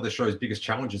continues. One of the show's biggest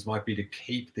challenges might be to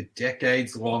keep the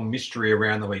decades-long mystery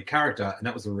around the lead character, and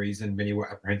that was the reason many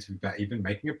were apprehensive about even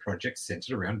making a project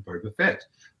centered around Boba Fett.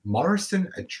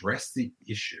 Morrison addressed the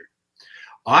issue.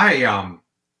 I don't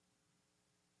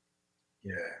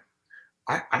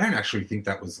actually think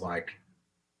that was like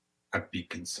a big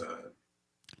concern.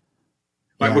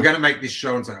 Like, we're going to make this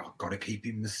show and say, oh, got to keep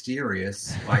him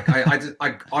mysterious. Like,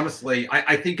 I honestly,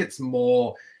 I think it's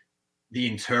more the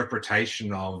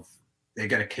interpretation of they're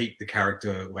going to keep the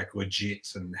character like legit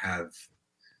and have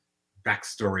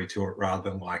backstory to it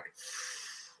rather than like,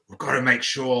 we've got to make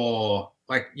sure,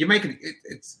 like, you're making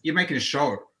a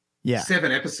show. Yeah.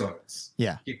 7 episodes.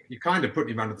 Yeah. You kind of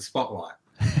putting him under the spotlight.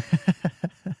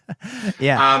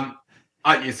 Yeah.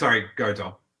 Sorry, go,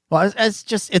 Dom. Well,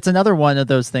 it's another one of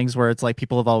those things where it's like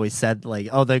people have always said like,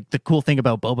 oh, the cool thing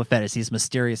about Boba Fett is he's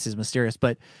mysterious,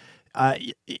 but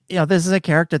this is a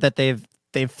character that they've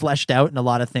fleshed out in a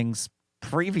lot of things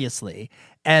previously,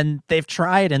 and they've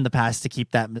tried in the past to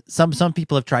keep that. Some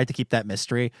people have tried to keep that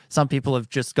mystery. Some people have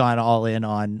just gone all in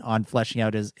on fleshing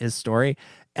out his story,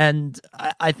 and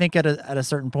I think at a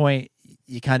certain point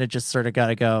you kind of just sort of got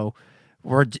to go.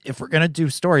 If we're gonna do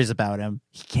stories about him,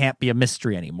 he can't be a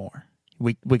mystery anymore.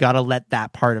 We got to let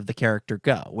that part of the character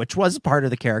go, which was part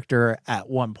of the character at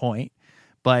one point.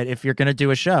 But if you're going to do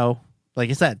a show, like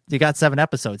you said, you got 7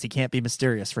 episodes. He can't be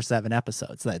mysterious for 7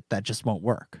 episodes. That just won't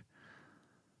work.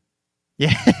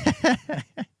 Yeah.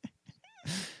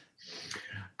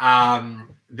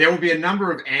 There will be a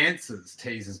number of answers,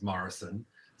 teases Morrison.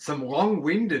 Some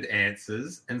long-winded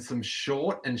answers and some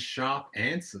short and sharp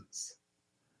answers.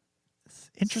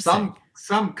 Interesting.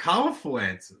 Some colorful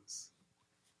answers.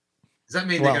 Does that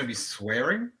mean they're going to be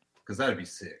swearing? Because that'd be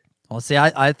sick. Well, see,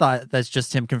 I thought that's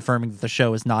just him confirming that the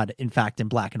show is not, in fact, in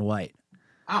black and white.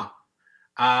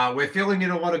 We're filling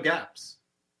in a lot of gaps.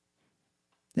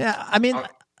 Yeah, I mean... I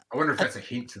wonder if that's a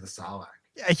hint to the Sarlacc.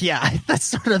 Yeah, that's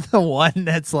sort of the one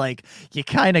that's like, you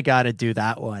kind of got to do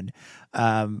that one.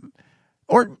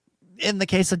 Or in the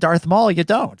case of Darth Maul, you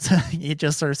don't. You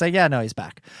just sort of say, yeah, no, he's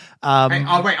back. Wait,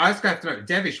 I just have to know,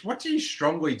 Devish, what do you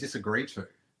strongly disagree to?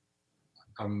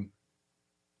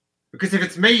 Because if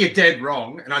it's me, you're dead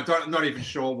wrong, and I'm not even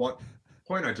sure what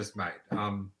point I just made.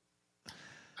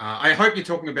 I hope you're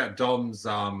talking about Dom's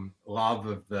love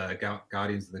of the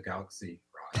Guardians of the Galaxy,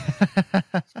 right?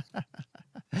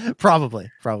 Probably.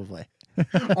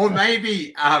 Or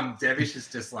maybe Devish is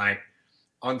just like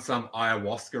on some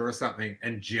ayahuasca or something,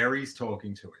 and Jerry's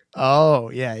talking to him.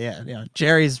 Oh yeah.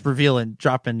 Jerry's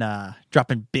dropping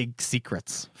big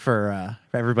secrets for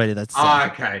everybody that's.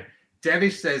 Okay.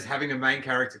 Devish says having a main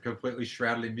character completely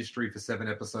shrouded in mystery for 7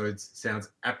 episodes sounds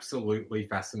absolutely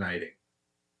fascinating.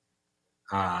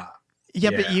 But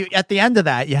you at the end of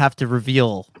that you have to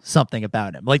reveal something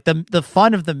about him. Like the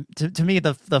fun of to me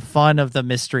the fun of the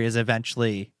mystery is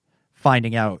eventually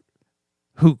finding out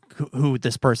who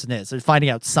this person is, or finding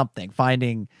out something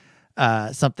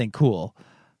cool.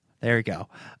 There you go.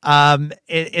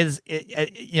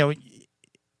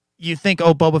 You think,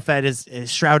 oh, Boba Fett is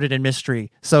shrouded in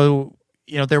mystery. So,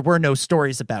 there were no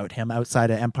stories about him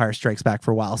outside of Empire Strikes Back for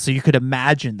a while. So you could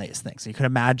imagine these things. You could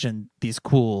imagine this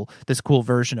cool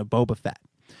version of Boba Fett,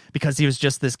 because he was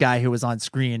just this guy who was on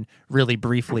screen really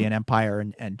briefly in Empire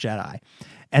and Jedi.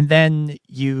 And then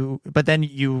you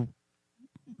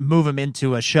move him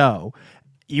into a show.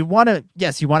 You want to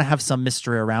have some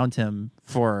mystery around him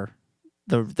for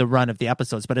the run of the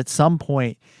episodes, but at some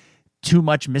point, too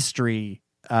much mystery,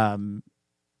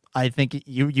 I think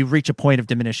you reach a point of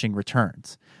diminishing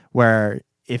returns, where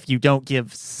if you don't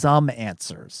give some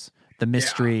answers, the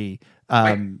mystery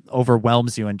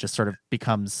overwhelms you and just sort of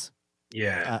becomes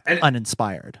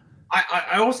uninspired.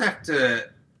 I also have to,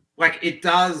 like, it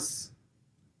does,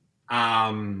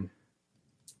 it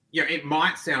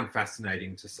might sound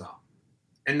fascinating to some,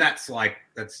 and that's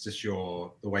just the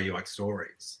way you like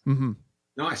stories. Mm-hmm.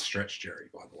 Nice stretch, Jerry,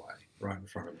 by the way, right in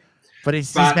front of me. But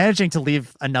he's managing to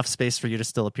leave enough space for you to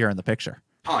still appear in the picture.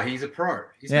 Oh, he's a pro.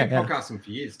 He's been podcasting for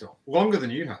years, Dom. Longer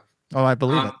than you have. Oh, I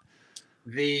believe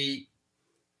it.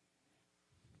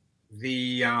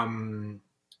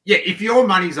 If your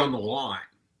money's on the line,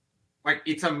 like,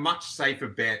 it's a much safer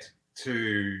bet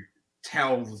to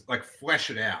flesh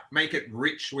it out, make it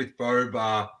rich with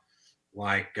Boba,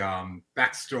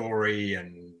 backstory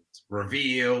and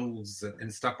reveals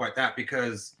and stuff like that,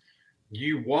 because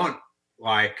you want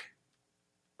I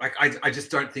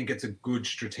just don't think it's a good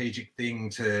strategic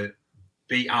thing to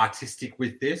be artistic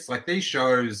with this. Like, these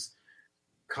shows,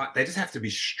 they just have to be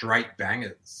straight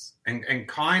bangers and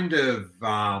kind of,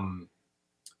 I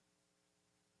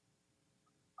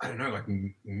don't know, like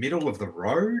middle of the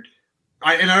road.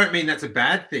 And I don't mean that's a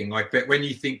bad thing. But when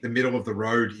you think the middle of the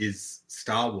road is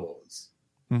Star Wars,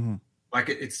 mm-hmm.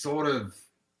 It's sort of,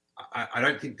 I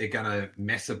don't think they're going to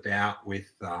mess about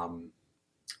with,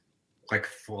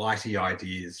 flighty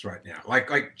ideas right now. Do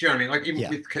you know what I mean?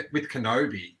 Even with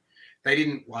Kenobi, they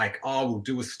didn't like, oh, we'll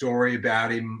do a story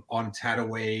about him on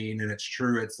Tatooine, and it's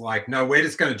true. It's like, no, we're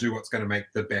just going to do what's going to make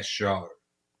the best show.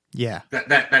 Yeah,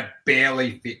 that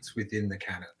barely fits within the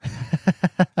canon.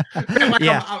 But like,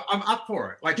 Yeah. I'm up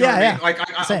for it. Like, do you know what I mean?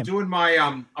 Like, Same. I'm doing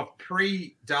my a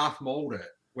pre-Darth Maul it,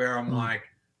 where I'm like,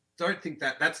 don't think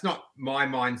that's not my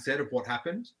mindset of what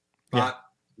happened, but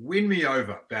win me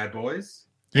over, bad boys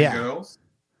and girls.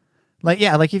 Like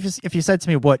if you said to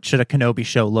me, what should a Kenobi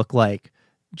show look like,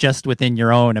 just within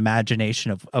your own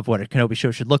imagination of what a Kenobi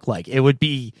show should look like, it would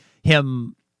be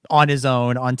him on his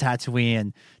own on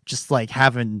Tatooine, just like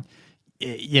having,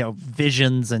 you know,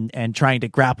 visions and trying to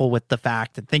grapple with the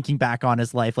fact and thinking back on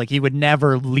his life. Like, he would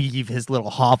never leave his little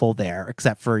hovel there,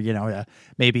 except for, you know,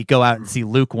 maybe go out and see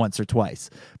Luke once or twice.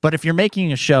 But if you're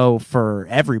making a show for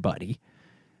everybody,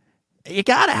 you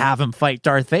got to have him fight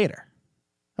Darth Vader.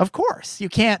 Of course, you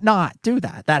can't not do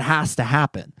that. That has to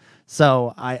happen.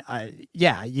 So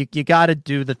you got to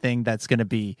do the thing that's going to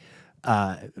be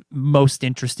most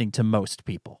interesting to most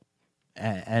people,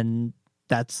 and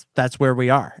that's where we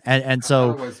are. And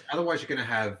so otherwise you're going to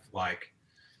have like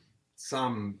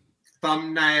some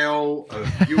thumbnail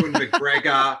of Ewan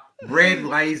McGregor, red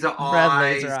laser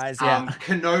eyes,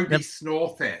 Kenobi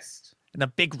Snorefest, and a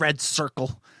big red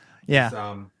circle. Yeah,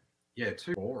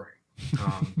 too boring.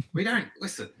 We don't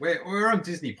listen. We're on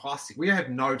Disney Plus. We have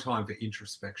no time for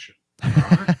introspection.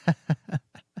 Right?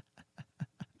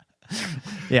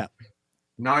 Yeah,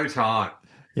 no time.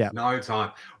 Yeah, no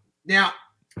time. Now,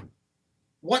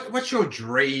 what's your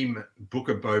dream Book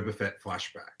of Boba Fett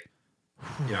flashback?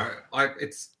 You know, I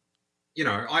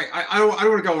don't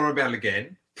want to go on about it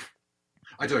again.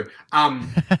 I do.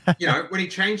 You know, when he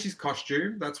changed his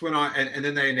costume, that's when and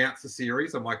then they announced the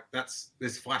series. I'm like, there's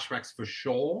flashbacks for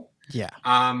sure. Yeah.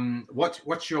 What's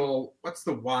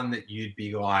the one that you'd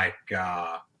be like,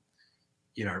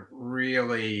 you know,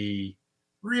 really,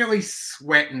 really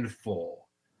sweating for,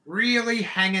 really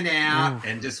hanging out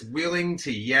and just willing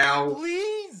to yell?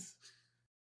 Please.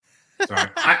 Sorry,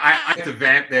 I had to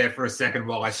vamp there for a second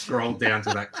while I scrolled down to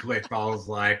that clip. I was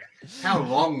like, how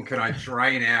long can I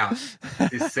drain out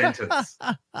this sentence?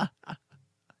 What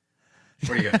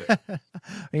are you going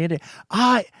to do?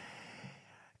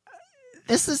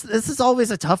 This is always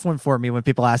a tough one for me when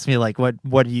people ask me, like,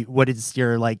 what is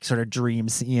your, like, sort of dream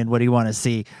scene? What do you want to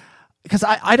see? Because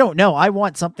I don't know. I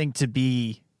want something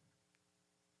that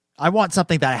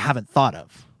I haven't thought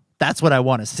of. That's what I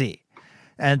want to see.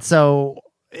 And so,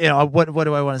 you know, what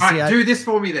do I want to see? Right, do this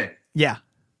for me then. Yeah.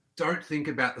 Don't think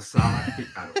about the Sarlacc pit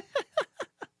battle.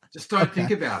 Just don't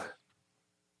think about it.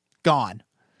 Gone.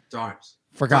 Don't.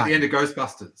 Forgot. It's like the end of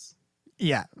Ghostbusters.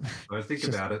 Yeah. Don't think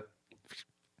about it.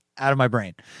 Out of my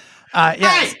brain.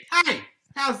 Hey,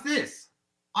 how's this?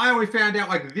 I only found out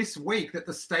like this week that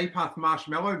the Stay Puft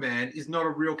Marshmallow Man is not a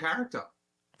real character.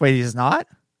 Wait, he's not?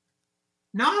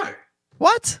 No.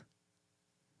 What?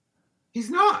 He's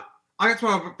not. That's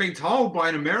what I've been told by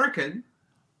an American.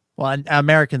 Well,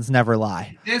 Americans never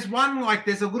lie. There's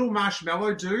a little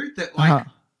marshmallow dude that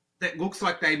that looks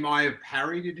like they might have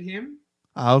parodied him.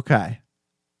 Okay.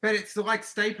 But it's like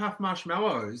Stay Puft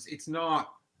Marshmallows. It's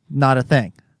not a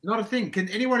thing. Not a thing. Can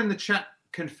anyone in the chat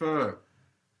confirm?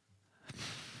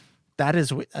 That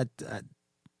is,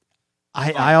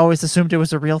 I always assumed it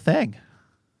was a real thing.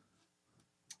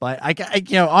 But I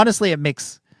you know, honestly, it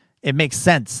makes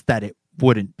sense that it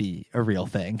wouldn't be a real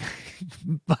thing.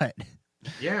 But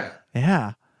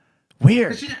yeah,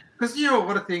 weird. Because you know, a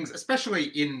lot of things, especially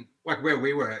in like where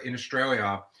we were in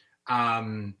Australia,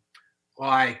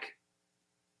 like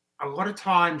a lot of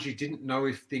times you didn't know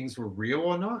if things were real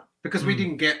or not because we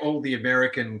didn't get all the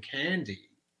American candy.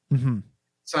 Mm-hmm.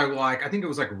 So like, I think it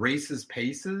was like Reese's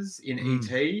Pieces in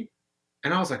ET.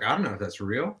 And I was like, I don't know if that's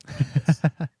real.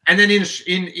 And then in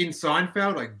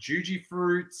Seinfeld, like Juji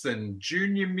Fruits and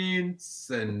Junior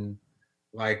Mints and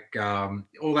like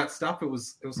all that stuff. It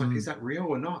was like, is that real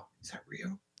or not? Is that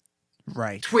real?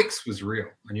 Right. Twix was real.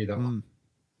 I knew that one.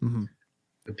 Mm-hmm.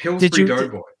 The Pillsbury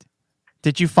Doughboy.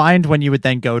 Did you find when you would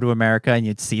then go to America and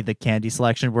you'd see the candy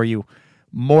selection, were you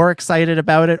more excited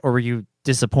about it or were you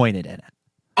disappointed in it?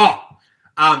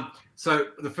 So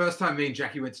the first time me and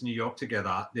Jackie went to New York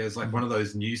together, there was like one of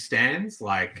those newsstands,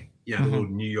 like, you know, the little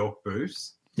New York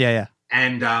booths. Yeah.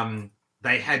 And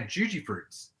they had Juji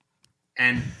Fruits.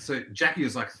 And so Jackie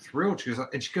was like thrilled. She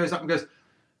goes up and goes,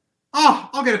 oh,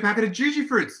 I'll get a packet of Juji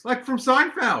Fruits, like from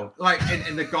Seinfeld. Like,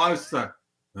 and the guy was like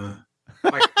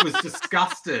was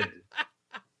disgusted.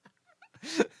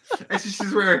 And she's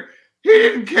just wearing, he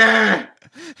didn't care.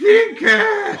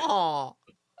 Oh,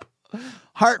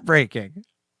 heartbreaking.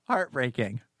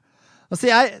 Well, see,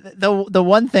 the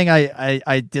one thing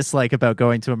I dislike about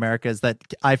going to America is that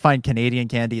I find Canadian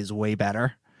candy is way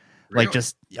better. Really? Like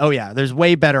there's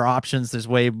way better options. There's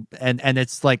and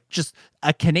it's like just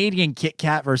a Canadian Kit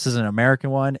Kat versus an American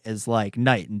one is like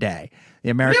night and day. The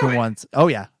American ones,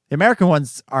 the American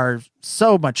ones are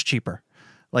so much cheaper.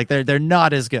 Like they're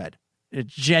not as good.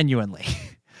 Genuinely.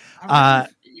 I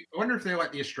wonder if they're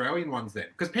like the Australian ones then,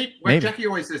 because Jackie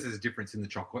always says there's a difference in the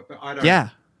chocolate, but I don't. Yeah.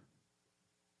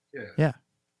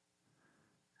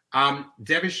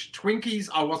 Devish Twinkies,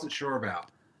 I wasn't sure about.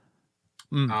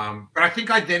 But I think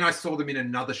I saw them in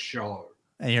another show,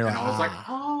 and you're like, I was like,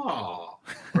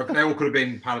 or if they all could have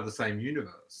been part of the same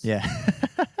universe. Yeah.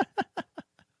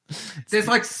 There's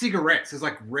like cigarettes. There's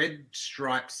like red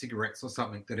striped cigarettes or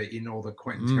something that are in all the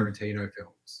Quentin Tarantino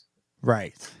films.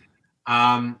 Right.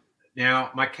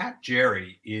 Now my cat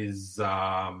Jerry is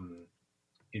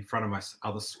in front of my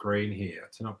other screen here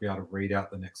to not be able to read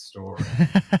out the next story.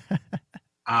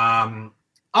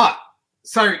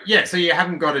 So you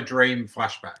haven't got a dream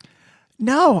flashback?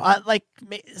 No, like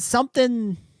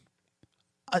something.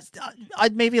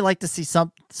 I'd maybe like to see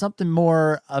something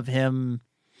more of him,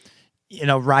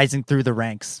 rising through the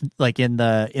ranks, like in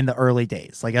the early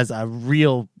days, like as a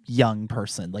real young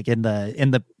person, like in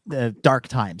the dark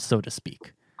times, so to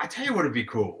speak. I tell you what would be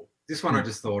cool. This one I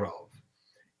just thought of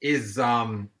is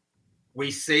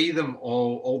we see them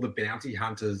all the bounty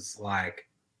hunters like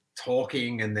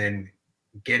talking and then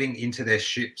getting into their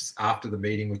ships after the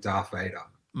meeting with Darth Vader.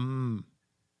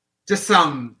 Just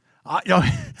some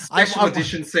special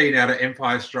edition scene out of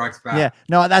Empire Strikes Back. Yeah,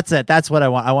 no, that's it. That's what I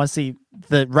want. I want to see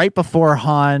right before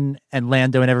Han and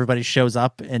Lando and everybody shows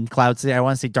up in Cloud City. I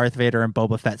want to see Darth Vader and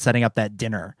Boba Fett setting up that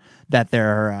dinner that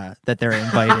they're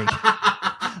inviting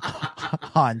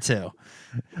Han to.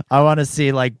 I want to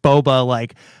see like Boba,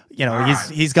 like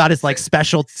he's got his like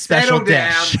special dish. Settle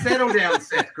down,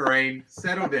 Seth Green.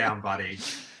 Settle down, buddy.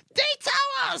 They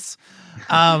tell us.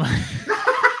 All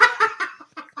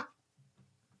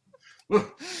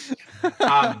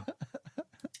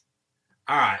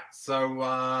right,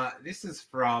 so this is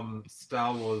from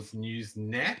Star Wars News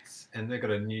Net, and they've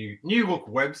got a new look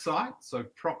website. So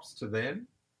props to them.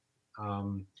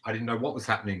 I didn't know what was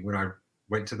happening when I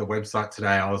went to the website today.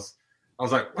 I was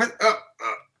like, what?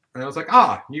 And I was like,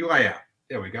 new layout.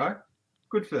 There we go.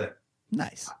 Good for them.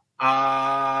 Nice.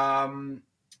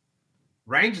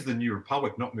 Rangers of the New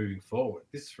Republic not moving forward.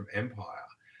 This is from Empire.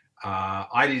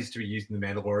 Ideas to be used in The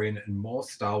Mandalorian and more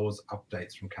Star Wars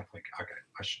updates from Catholic. Okay,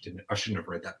 I shouldn't have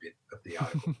read that bit of the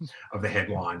article of the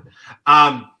headline.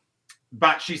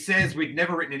 But she says we'd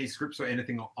never written any scripts or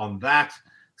anything on that.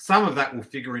 Some of that will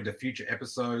figure into future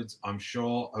episodes, I'm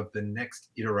sure, of the next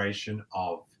iteration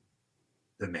of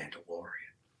The Mandalorian.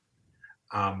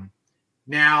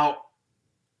 Now,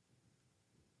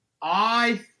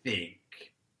 I think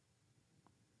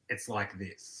it's like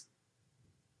this.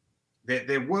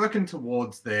 They're working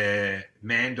towards their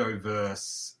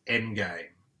Mandoverse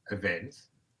Endgame event,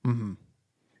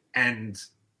 and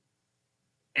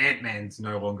Ant-Man's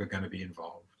no longer going to be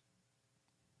involved.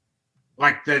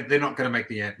 Like, they're not going to make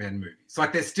the Ant-Man movie. It's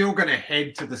like they're still going to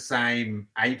head to the same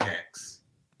apex.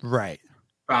 Right.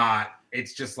 But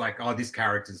it's just like, this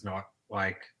character's not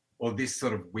like, or this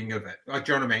sort of wing of it. Like,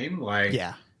 do you know what I mean? Like,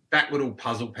 that little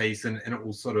puzzle piece, and it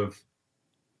will sort of,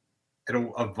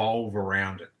 it'll evolve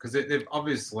around it. Because they've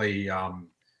obviously,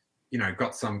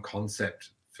 got some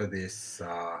concept for this,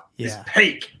 this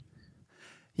peak.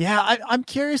 Yeah, I'm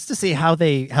curious to see how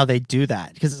they do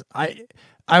that, because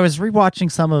I was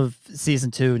rewatching some of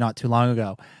season 2 not too long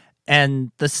ago,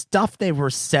 and the stuff they were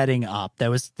setting up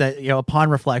upon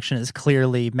reflection is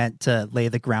clearly meant to lay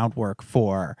the groundwork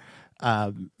for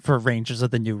Rangers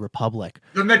of the New Republic.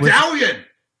 The medallion.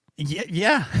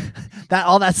 Yeah,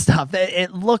 all that stuff.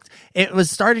 It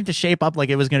was starting to shape up like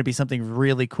it was going to be something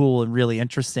really cool and really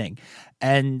interesting.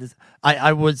 And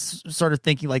I was sort of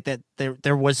thinking like that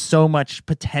there was so much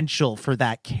potential for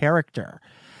that character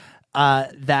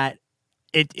that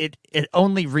it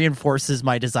only reinforces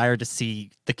my desire to see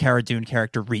the Cara Dune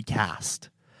character recast,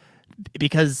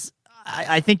 because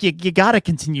I think you got to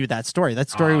continue that story. That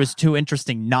story was too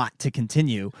interesting not to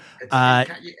continue.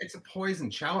 It's a poison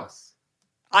chalice.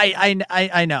 I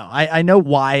know. I know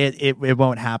why it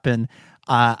won't happen.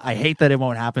 I hate that it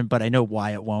won't happen, but I know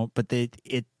why it won't. But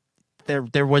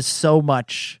there was so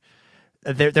much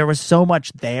there was so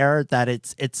much there that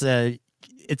it's a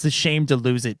shame to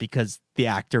lose it because the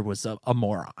actor was a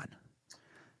moron.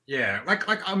 Yeah,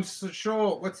 like I'm so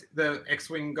sure. What's the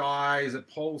X-Wing guy? Is it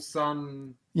Paul's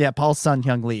son? Yeah, Paul's son,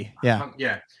 Hyung Lee. Yeah,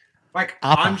 yeah. Like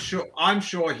Appa. I'm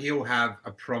sure he'll have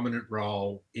a prominent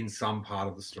role in some part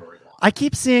of the storyline. I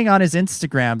keep seeing on his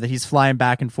Instagram that he's flying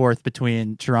back and forth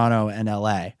between Toronto and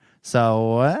LA.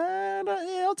 So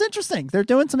it's interesting. They're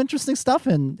doing some interesting stuff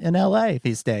in LA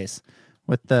these days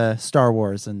with the Star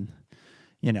Wars and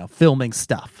filming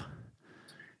stuff.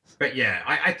 But yeah,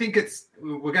 I think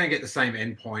we're going to get the same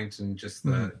endpoint, and just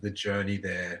the journey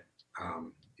there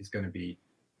is going to be.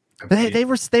 They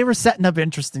were setting up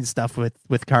interesting stuff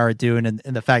with Cara Dune and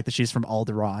the fact that she's from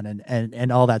Alderaan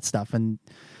and all that stuff, and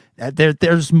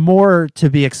there's more to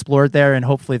be explored there, and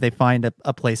hopefully they find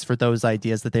a place for those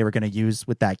ideas that they were going to use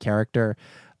with that character.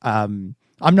 I'm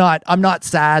not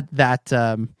sad that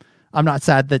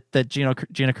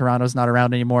Gina Carano's not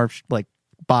around anymore. Like,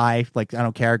 bye. Like, I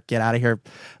don't care. Get out of here.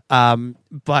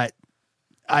 But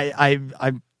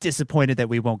I'm disappointed that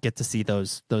we won't get to see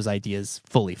those ideas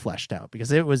fully fleshed out,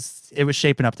 because it was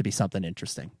shaping up to be something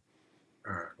interesting.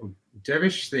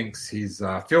 Devish thinks he's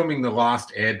filming The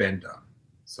Last Airbender,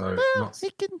 so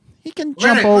he can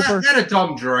jump over. Let a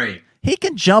Dom dream. He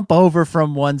can jump over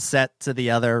from one set to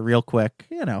the other real quick.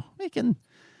 He can.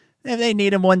 If they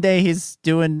need him one day, he's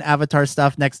doing Avatar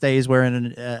stuff. Next day, he's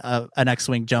wearing an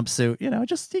X-wing jumpsuit.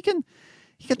 Just he can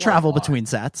travel between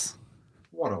sets.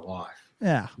 What a life!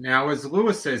 Yeah. Now, as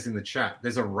Lewis says in the chat,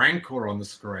 there's a Rancor on the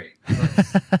screen.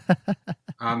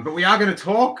 But we are going to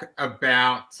talk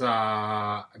about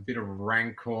a bit of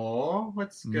Rancor.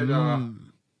 Let's get if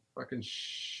I can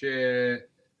share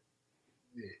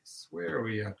this. Where are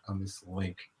we at on this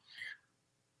link?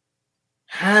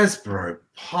 Hasbro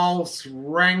Pulse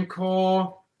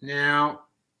Rancor. Now,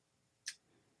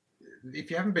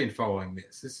 if you haven't been following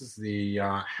this is the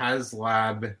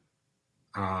HasLab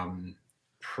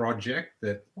project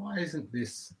that, why isn't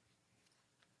this?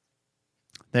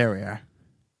 There we are.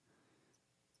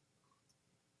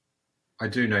 I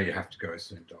do know you have to go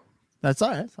soon, Dom. That's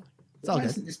all right. It's all Why good.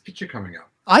 isn't this picture coming up?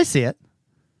 I see it.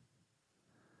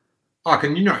 Oh,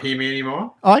 can you not hear me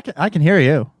anymore? Oh, I can hear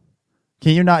you.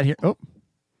 Can you not hear? Oh.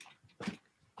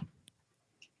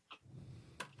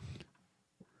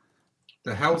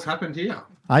 The hell's happened here?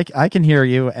 I can hear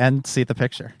you and see the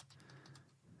picture.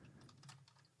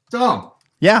 Dom.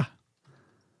 Yeah.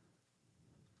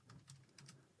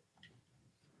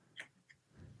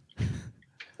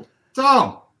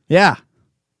 Dom. Yeah.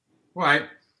 Wait.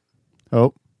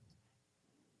 Oh.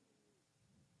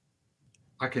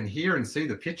 I can hear and see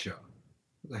the picture.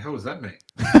 What the hell does that mean?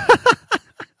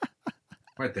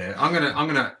 Wait there.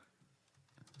 I'll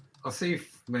see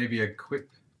if maybe a quick.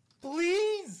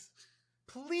 Please.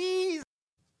 I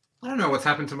don't know what's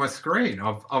happened to my screen.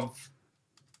 I'm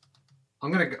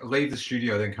going to leave the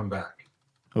studio, then come back.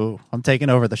 Oh, I'm taking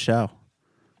over the show.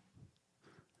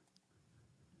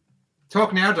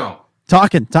 Talk now, Dom.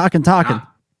 Talking. I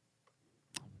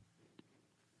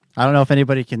don't know if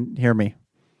anybody can hear me.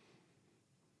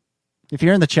 If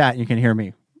you're in the chat and you can hear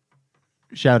me,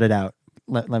 shout it out.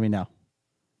 Let me know.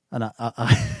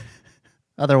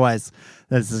 Otherwise,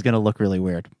 this is going to look really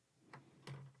weird.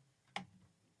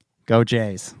 Go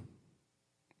Jays.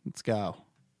 Let's go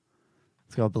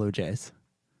Blue Jays.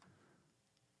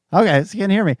 Okay, so you can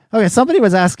hear me. Okay, somebody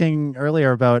was asking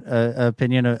earlier about an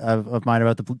opinion of mine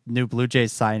about the new Blue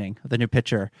Jays signing, the new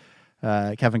pitcher,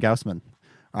 Kevin Gausman.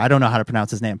 I don't know how to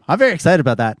pronounce his name. I'm very excited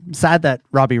about that. I'm sad that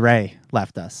Robbie Ray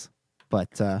left us,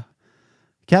 but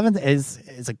Kevin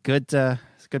is a good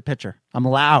pitcher. I'm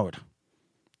loud.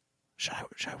 Should I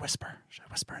whisper? Should I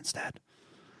whisper instead?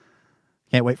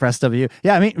 Can't wait for SW.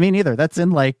 Yeah, me neither. That's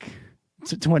in like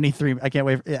 23. I can't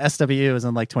wait. SW is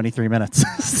in like 23 minutes.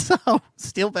 So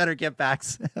Steel better get back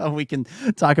so we can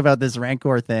talk about this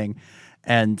Rancor thing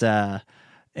and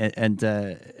and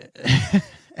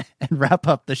wrap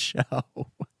up the show.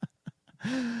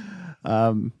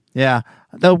 Yeah.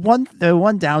 The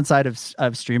one downside of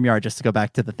StreamYard, just to go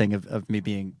back to the thing of me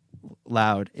being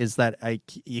loud, is that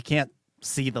you can't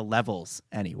see the levels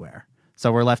anywhere.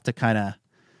 So we're left to kind of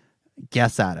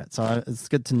guess at it. So it's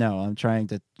good to know. I'm trying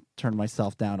to turn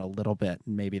myself down a little bit,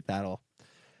 and maybe that'll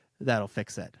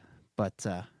fix it. But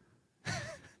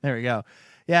there we go.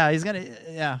 Yeah,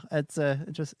 it's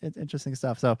interesting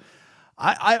stuff. So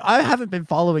I haven't been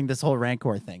following this whole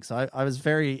Rancor thing, so I was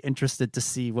very interested to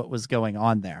see what was going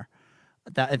on there.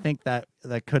 That I think that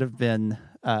could have been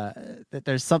that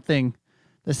there's something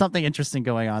interesting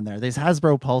going on there. These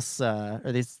Hasbro Pulse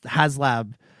or these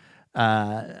HasLab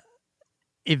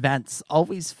events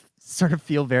always sort of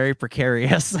feel very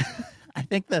precarious. I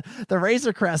think the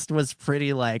Razor Crest was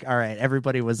pretty like, all right,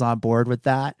 everybody was on board with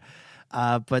that.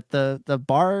 But the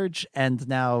barge and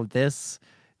now this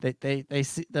They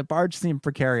see, the barge seemed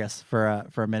precarious for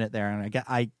a minute there, and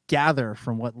I gather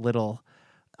from what little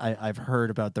I've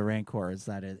heard about the Rancor is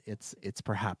that it's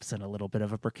perhaps in a little bit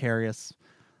of a precarious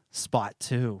spot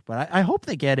too. But I hope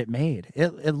they get it made.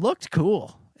 It looked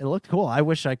cool. It looked cool. I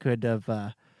wish I could have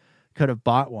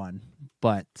bought one,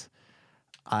 but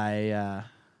I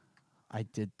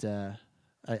did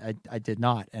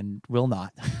not and will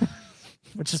not,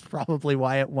 which is probably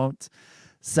why it won't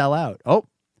sell out. Oh,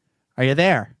 are you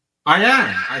there? I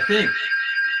am, I think.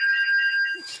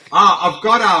 I've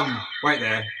got wait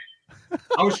there.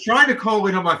 I was trying to call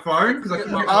in on my phone because I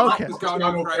couldn't get my Okay. was going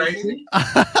on all crazy.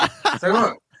 So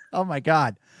look. Oh my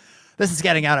God, this is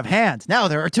getting out of hand. Now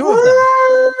there are two of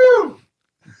them. Woo!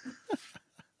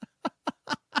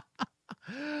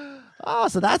 Oh,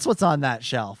 so that's what's on that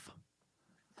shelf.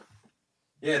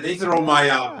 Yeah, these are all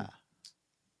my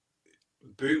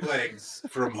bootlegs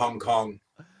from Hong Kong.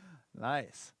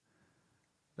 Nice.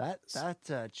 That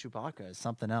Chewbacca is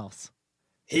something else.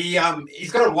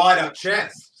 He's got a light up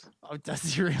chest. Oh, does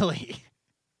he really?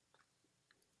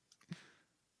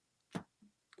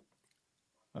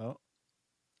 Oh,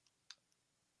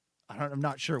 I'm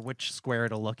not sure which square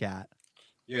to look at.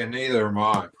 Yeah, neither am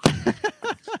I.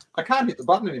 I can't hit the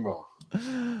button anymore.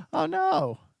 Oh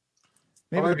no!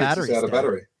 Maybe the it's just battery's out of dead.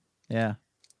 battery. Yeah.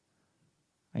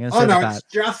 I'm gonna say Oh the no, bat-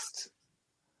 it's just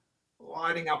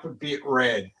lighting up a bit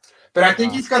red. But I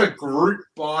think he's got a Groot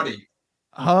body.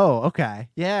 Oh, okay.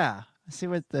 Yeah. I see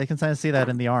what they can kind of see that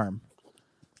in the arm.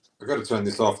 I've got to turn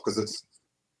this off because it's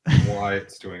why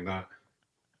it's doing that.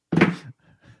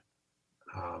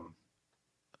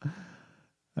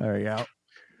 There we go.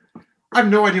 I have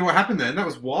no idea what happened then. That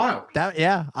was wild.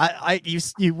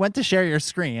 You went to share your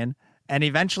screen, and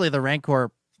eventually the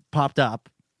Rancor popped up,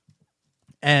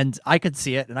 and I could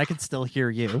see it, and I could still hear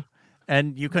you,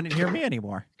 and you couldn't hear me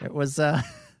anymore. It was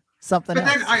something But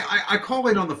else. then I call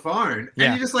in on the phone, and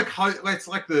Yeah. you just it's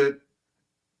like the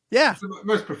Yeah.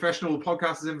 most professional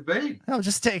podcast has ever been. No,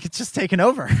 it's just taken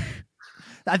over.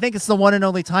 I think it's the one and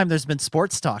only time there's been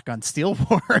sports talk on Steel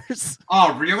Wars.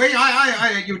 Oh, really?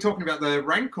 You were talking about the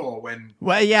Rancor when.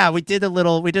 Well, yeah, we did a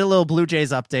little Blue Jays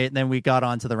update, and then we got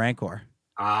on to the Rancor.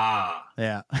 Ah,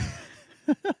 Yeah.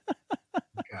 okay.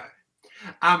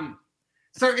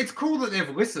 So it's cool that they've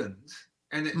listened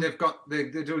and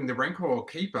they're doing the Rancor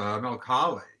keeper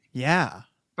Malakali, Yeah.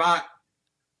 but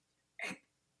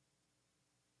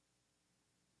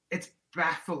it's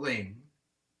baffling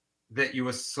that you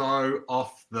were so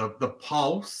off the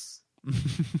pulse.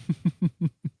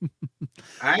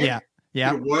 Eh? Yeah.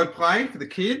 Yeah. Bit of wordplay for the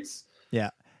kids. Yeah.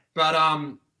 But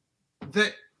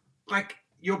that like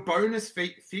your bonus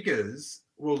figures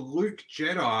were Luke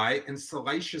Jedi and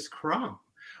Salacious Crumb.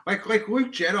 Like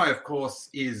Luke Jedi, of course,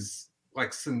 is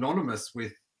like synonymous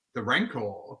with the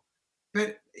Rancor,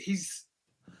 but he's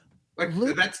like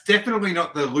that's definitely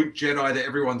not the Luke Jedi that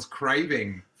everyone's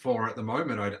craving for at the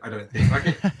moment. I don't think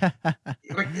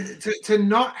to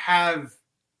not have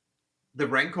the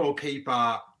Rancor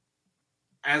keeper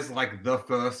as like the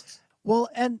first. Well,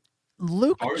 and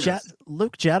Luke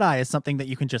Jedi is something that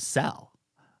you can just sell.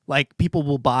 Like people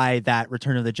will buy that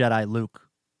Return of the Jedi Luke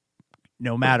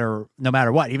no matter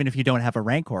what, even if you don't have a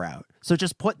Rancor out. So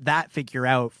just put that figure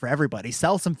out for everybody.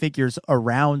 Sell some figures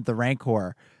around the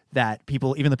Rancor that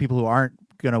people, even the people who aren't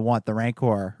going to want the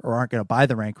Rancor or aren't going to buy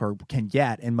the Rancor, can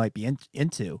get and might be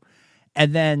into.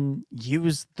 And then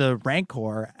use the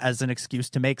Rancor as an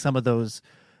excuse to make some of those,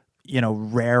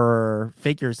 rarer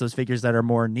figures, those figures that are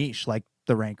more niche, like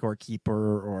the Rancor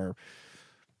Keeper or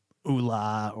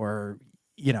Ula or,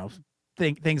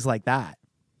 things like that.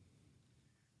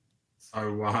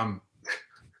 So,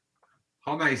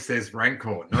 Home says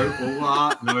Rancor, no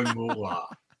Ula, no Mula.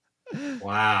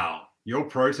 Wow. Your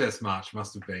protest march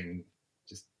must have been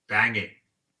just banging.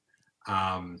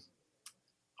 I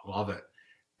love it.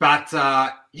 But,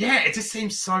 it just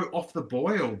seems so off the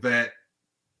boil that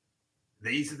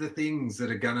these are the things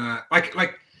that are gonna like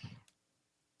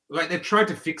they've tried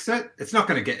to fix it. It's not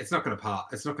gonna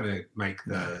make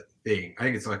the thing. I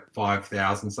think it's like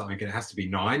 5,000 something. It has to be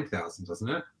 9,000, doesn't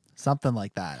it? Something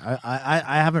like that.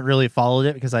 I haven't really followed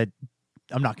it because I'm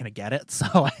not gonna get it.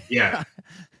 So yeah.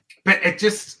 But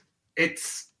it's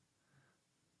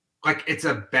like it's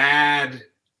a bad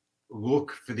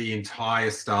look for the entire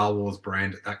Star Wars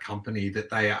brand at that company that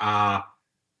they are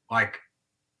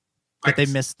that they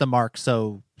missed the mark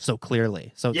so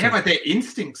clearly. So but their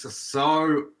instincts are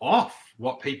so off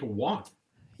what people want.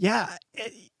 Yeah,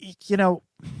 it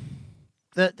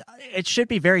should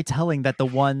be very telling that the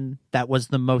one that was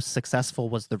the most successful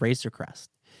was the Razor Crest.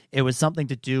 It was something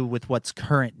to do with what's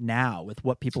current now, with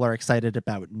what people are excited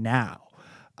about now.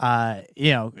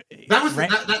 You know, that was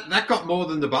that got more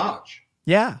than the barge.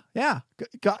 Yeah.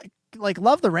 Got, like,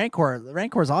 love the Rancor. The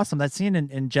Rancor is awesome. That scene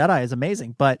in Jedi is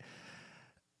amazing. But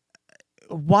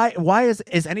why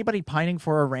is anybody pining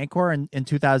for a Rancor in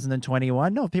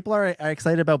 2021? No, people are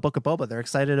excited about Book of Boba. They're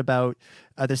excited about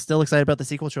they're still excited about the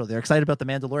sequel trilogy. They're excited about the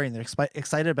Mandalorian. They're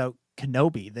excited about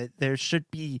Kenobi. That there should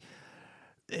be,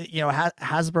 you know,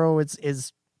 Hasbro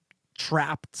is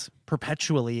trapped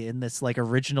perpetually in this like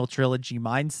original trilogy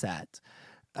mindset.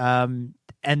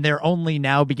 And they're only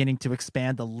now beginning to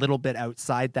expand a little bit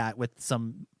outside that with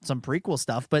some prequel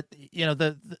stuff. But, you know,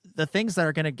 the things that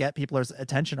are going to get people's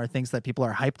attention are things that people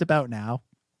are hyped about now,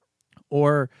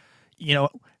 or, you know,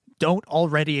 don't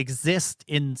already exist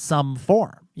in some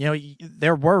form. You know,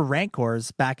 there were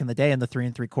Rancors back in the day in the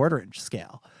 3 3/4 inch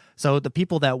scale. So the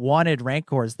people that wanted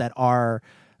Rancors that are,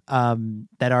 you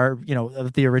know,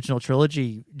 of the original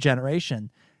trilogy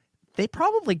generation, they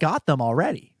probably got them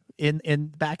already in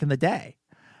back in the day.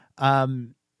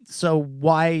 So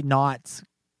why not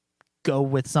go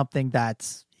with something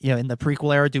that's, you know, in the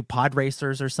prequel era, do pod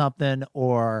racers or something,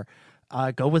 or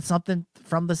go with something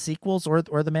from the sequels or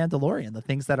the Mandalorian, the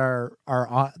things that are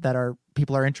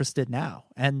people are interested now.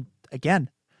 And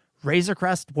again, Razor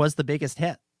Crest was the biggest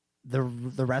hit. The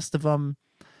rest of them,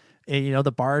 you know,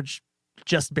 the barge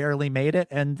just barely made it,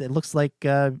 and it looks like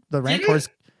the Rancors.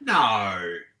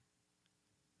 No.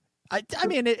 I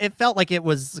mean, it felt like it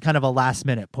was kind of a last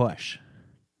minute push.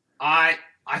 I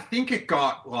think it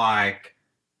got like,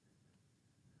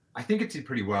 I think it did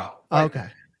pretty well. Like, okay,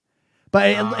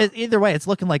 but either way, it's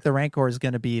looking like the Rancor is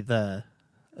going to be the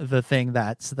thing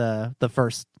that's the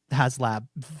first HasLab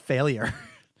failure,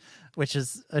 which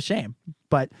is a shame.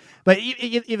 But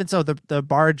even so, the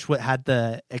barge had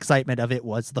the excitement of it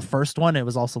was the first one. It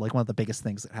was also like one of the biggest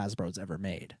things that Hasbro's ever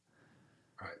made.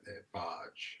 Right there,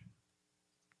 barge.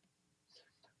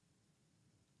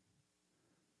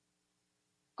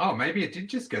 Oh, maybe it did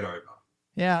just get over.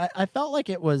 Yeah, I felt like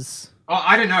it was. Oh,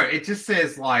 I don't know. It just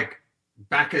says like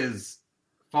backers,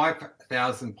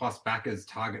 5,000 plus backers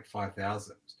target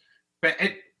 5,000. But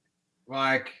it,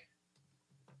 like,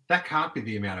 that can't be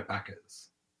the amount of backers.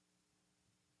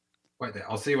 Wait there.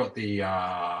 I'll see what the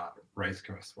Razor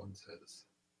Crest one says.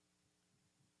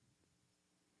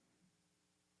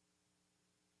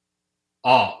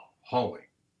 Oh, holy.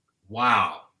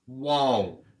 Wow.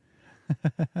 Whoa.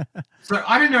 So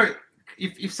I don't know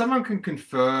if someone can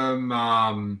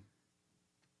confirm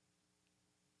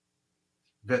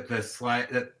that the slate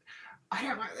that I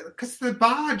don't know, because the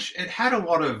barge, it had a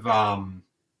lot of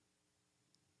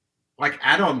like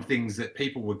add-on things that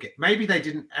people would get. Maybe they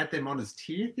didn't add them on as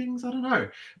tier things. I don't know.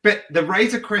 But the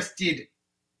Razor Crest did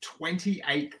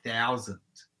 28,000.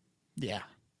 Yeah,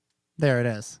 there it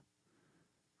is.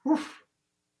 Oof.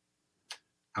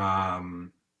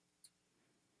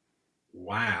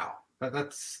 Wow,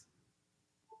 that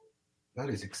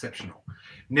is exceptional.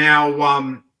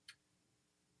 Now,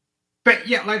 but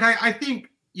yeah, like I think,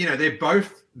 you know, they're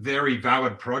both very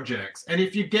valid projects, and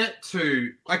if you get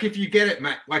to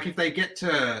if they get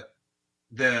to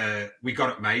the we got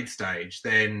it made stage,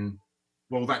 then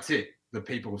well, that's it. The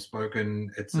people have spoken.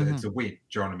 It's a win.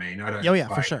 Do you know what I mean? I don't. Oh yeah,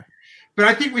 for sure. But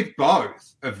I think with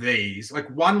both of these, like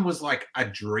one was like a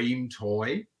dream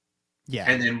toy, yeah,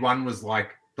 and then one was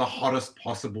like the hottest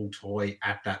possible toy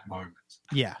at that moment.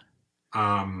 Yeah.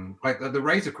 Like the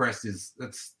Razor Crest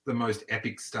that's the most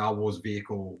epic Star Wars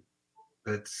vehicle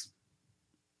that's,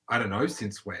 I don't know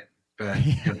since when, but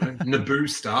you know, Naboo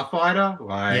Starfighter,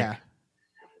 like yeah.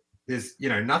 There's, you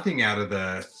know, nothing out of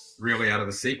the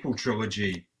sequel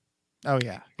trilogy. Oh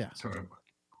yeah, yeah. Sorry,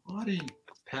 bloody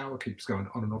power keeps going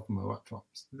on and off on my laptop.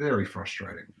 It's very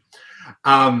frustrating.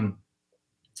 But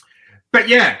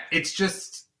yeah, it's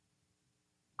just.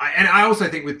 I also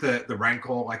think with the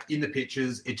Rancor, like in the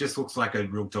pictures, it just looks like a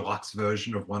real deluxe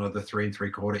version of one of the 3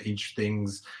 3/4 inch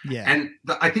things. Yeah. And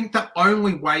I think the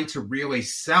only way to really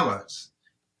sell it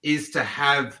is to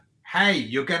have, hey,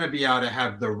 you're going to be able to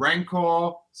have the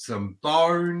Rancor, some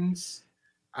bones,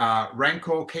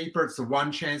 Rancor Keeper. It's the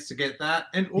one chance to get that,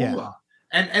 and Ula.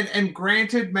 Yeah. And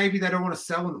granted, maybe they don't want to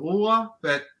sell an Ula,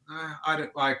 but I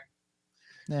don't like.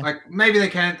 Yeah. Like maybe they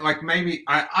can, like maybe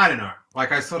I don't know.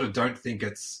 Like I sort of don't think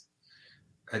it's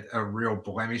a real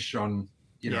blemish on,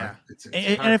 you know, it's and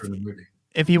if, for the movie.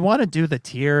 If you want to do the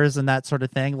tiers and that sort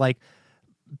of thing, like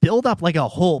build up like a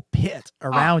whole pit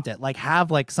around it, like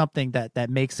have like something that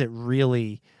makes it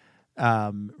really,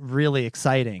 really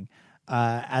exciting,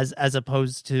 as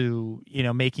opposed to, you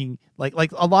know, making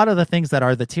like a lot of the things that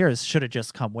are the tiers should have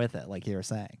just come with it, like you were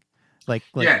saying, like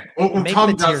yeah. Well, make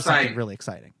Tom the tiers does say something really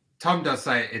exciting. Tom does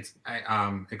say it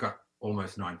got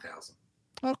almost 9,000.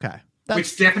 Okay.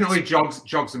 Which definitely jogs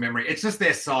the memory. It's just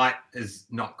their site has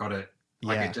not got it.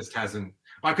 Like Yeah. it just hasn't.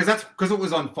 Like because it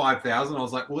was on 5,000. I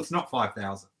was like, well, it's not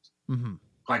 5,000. Mm-hmm.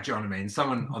 Like, do you know what I mean?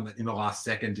 Someone in the last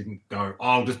second didn't go, oh,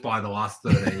 I'll just buy the last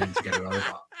 13 to get it over.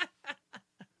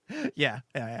 Yeah.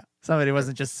 Somebody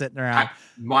wasn't just sitting around.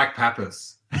 Mike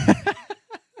Pappas.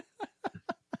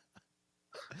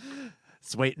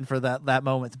 It's waiting for that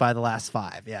moment to buy the last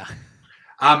 5. Yeah.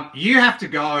 You have to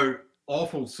go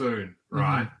awful soon,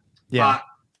 right? Mm-hmm. Yeah. But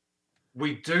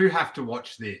we do have to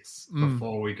watch this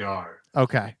before we go.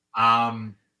 Okay.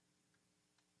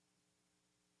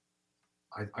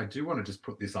 I do want to just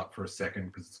put this up for a second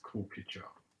because it's a cool picture.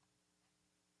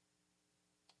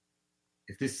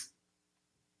 If this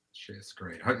share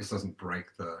screen, I hope this doesn't break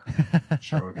the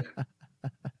show again.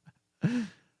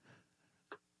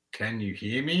 Can you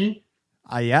hear me?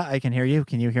 Yeah, I can hear you.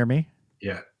 Can you hear me?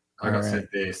 Yeah. Like I said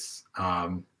this,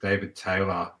 David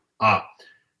Taylor.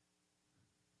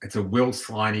 It's a Will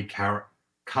Sliney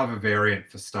cover variant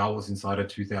for Star Wars Insider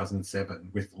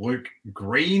 2007 with Luke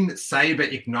green saber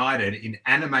ignited in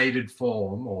animated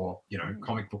form or,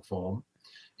 comic book form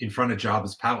in front of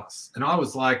Jabba's palace. And I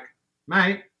was like,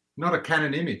 mate, not a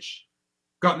canon image.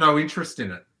 Got no interest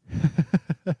in it.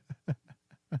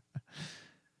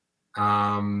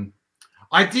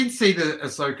 I did see the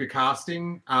Ahsoka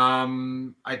casting. I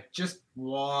don't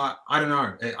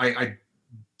know.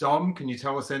 Dom, can you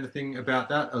tell us anything about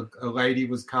that? A lady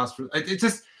was cast for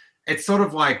it's sort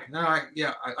of like,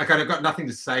 I've got nothing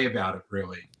to say about it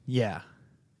really. Yeah.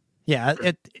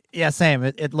 Same.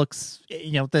 It looks,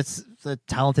 that's the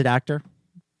talented actor.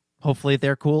 Hopefully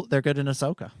they're cool. They're good in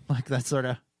Ahsoka. Like that's sort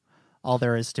of all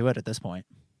there is to it at this point.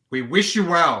 We wish you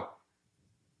well.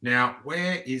 Now,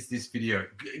 where is this video?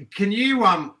 Can you,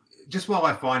 just while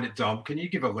I find it, Dom, can you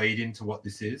give a lead into what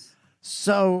this is?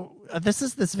 So this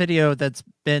is this video that's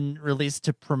been released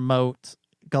to promote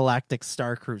Galactic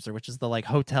Star Cruiser, which is the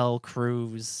hotel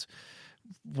cruise,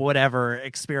 whatever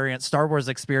experience, Star Wars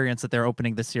experience that they're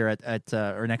opening this year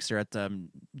or next year at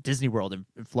Disney World in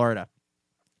Florida,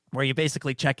 where you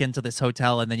basically check into this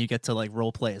hotel and then you get to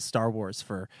role play as Star Wars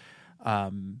for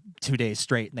 2 days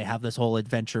straight, and they have this whole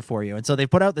adventure for you. And so they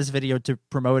put out this video to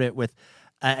promote it with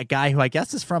a guy who I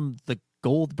guess is from the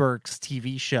Goldbergs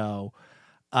TV show,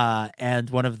 and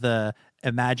one of the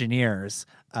Imagineers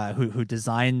who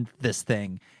designed this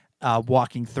thing,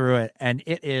 walking through it, and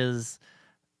it is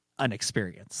an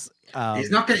experience. He's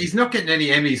not getting any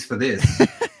Emmys for this.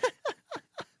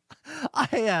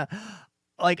 I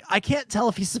can't tell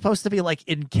if he's supposed to be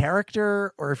in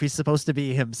character or if he's supposed to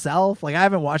be himself. I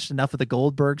haven't watched enough of the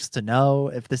Goldbergs to know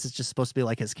if this is just supposed to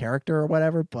be his character or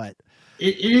whatever, but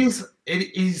it is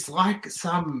like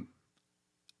some,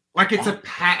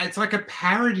 it's like a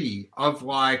parody of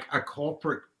a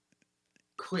corporate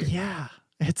clip. Yeah,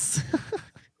 it's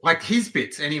like his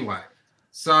bits anyway.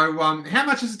 So how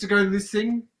much is it to go to this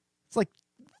thing? It's like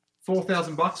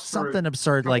 $4,000, something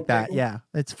absurd like that. People? Yeah,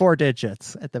 it's 4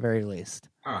 digits at the very least.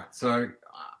 All right, so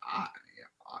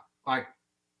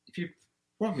if you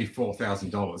want me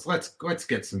 $4,000, let's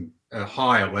get a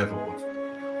higher level of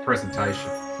presentation.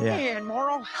 Yeah. Hey, Ann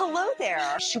Morrow. Hello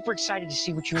there. Super excited to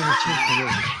see what you and your team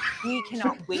created. We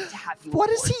cannot wait to have you. What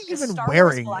is he even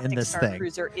wearing in this thing?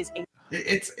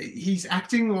 He's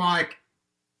acting like.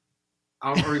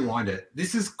 I'll rewind it.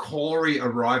 This is Corey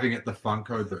arriving at the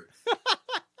Funko booth.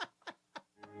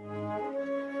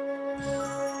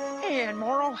 Hey, Ann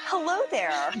Morrow. Hello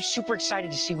there. I'm super excited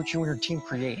to see what you and your team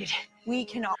created. We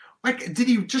cannot. Did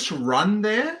he just run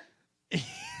there?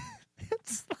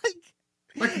 It's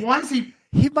why is he?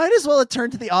 He might as well have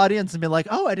turned to the audience and been like,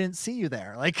 "Oh, I didn't see you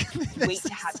there." Wait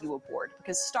to have you aboard,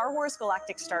 because Star Wars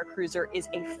Galactic Star Cruiser is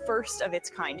a first of its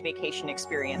kind vacation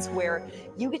experience where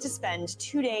you get to spend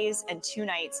 2 days and 2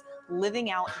 nights living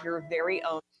out your very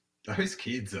own. Those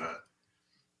kids are.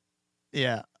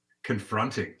 Yeah.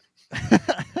 Confronting.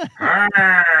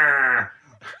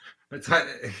 It's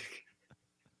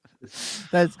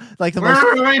that's the most.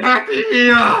 We're happy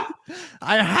here.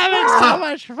 I'm having so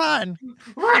much fun.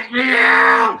 Let me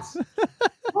out!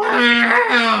 Let me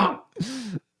out!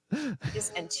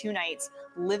 And 2 nights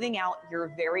living out your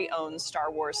very own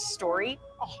Star Wars story.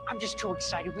 Oh, I'm just too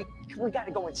excited. We got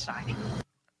to go inside.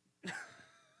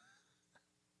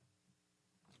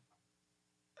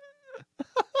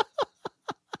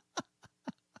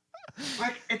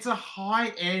 It's a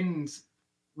high-end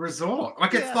resort.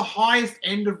 It's the highest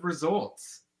end of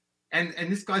resorts. And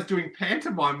this guy's doing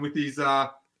pantomime with his we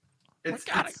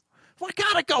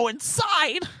gotta go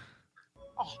inside.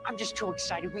 Oh, I'm just too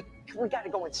excited. We gotta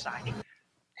go inside.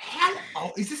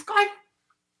 How is this guy?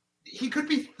 He could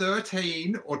be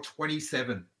 13 or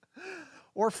 27.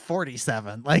 or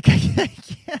 47. Like, I can't.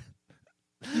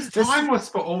 He's timeless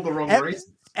for all the wrong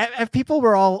reasons. If people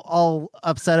were all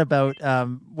upset about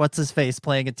what's his face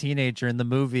playing a teenager in the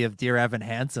movie of Dear Evan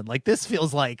Hansen, like this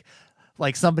feels like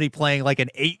somebody playing like an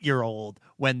 8-year-old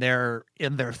when they're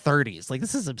in their 30s. Like,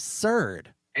 this is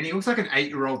absurd. And he looks like an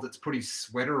 8-year-old that's put his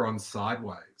sweater on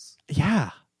sideways. Yeah.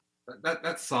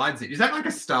 That sides it. Is that like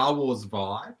a Star Wars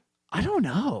vibe? I don't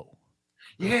know.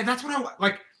 Yeah, that's what I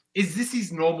like. Is this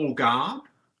his normal garb?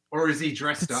 Or is he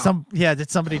dressed up? Did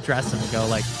somebody dress him and go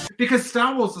like... Because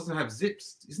Star Wars doesn't have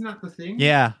zips. Isn't that the thing?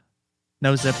 Yeah.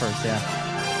 No zippers, yeah.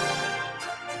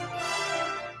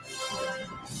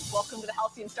 Welcome to the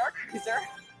Halcyon Star Cruiser.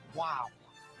 Wow.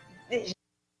 This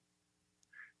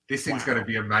thing's going to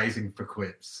be amazing for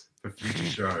clips, for future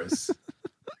shows.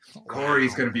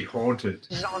 Corey's going to be haunted.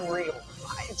 This is unreal.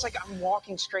 It's like I'm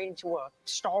walking straight into a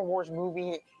Star Wars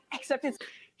movie. Except it's...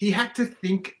 He had to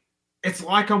think... It's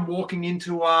like I'm walking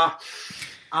into a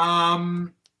lot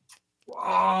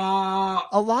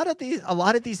of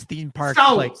these theme parks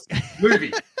Star Wars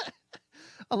movie.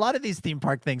 A lot of these theme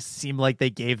park things seem like they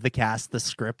gave the cast the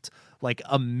script like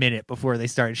a minute before they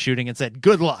started shooting and said,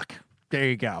 "Good luck. There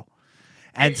you go."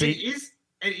 And it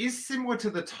is similar to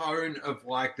the tone of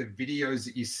like the videos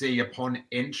that you see upon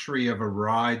entry of a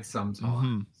ride sometimes.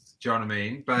 Mm-hmm. Do you know what I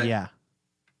mean? But yeah.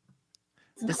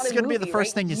 This is going to be the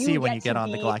first thing you see when you get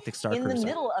on the Galactic Star Cruiser. In the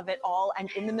middle of it all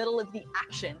and in the middle of the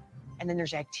action. And then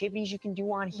there's activities you can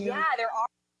do on here. Yeah, there are.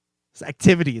 There's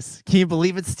activities. Can you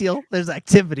believe it, Steele? There's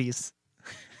activities.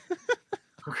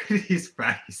 Look at his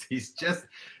face.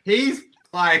 He's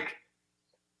like,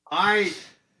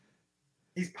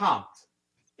 he's pumped.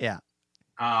 Yeah.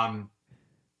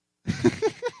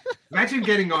 Imagine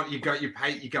getting on, you go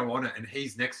on it, and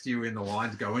he's next to you in the line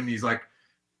to go in. He's like,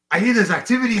 I hear there's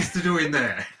activities to do in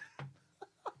there.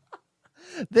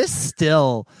 This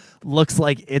still looks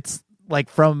like it's like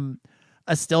from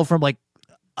like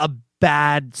a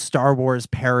bad Star Wars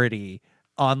parody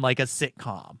on like a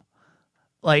sitcom.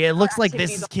 Like, it looks like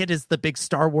this kid is the big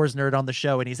Star Wars nerd on the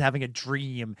show and he's having a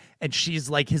dream and she's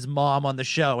like his mom on the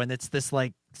show. And it's this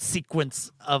like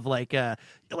sequence of like in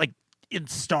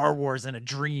Star Wars in a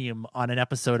dream on an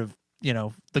episode of, you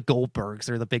know, the Goldbergs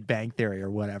or the Big Bang Theory or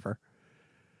whatever.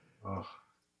 Oh.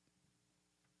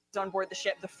 On board the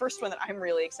ship. The first one that I'm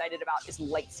really excited about is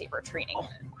lightsaber training. Oh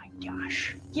my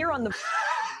gosh. Here on the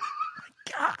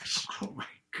Oh my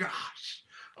gosh.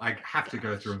 I have to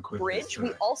go through and clip bridge,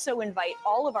 we also invite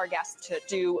all of our guests to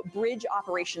do bridge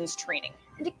operations training.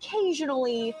 And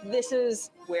occasionally, this is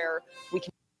where we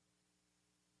can...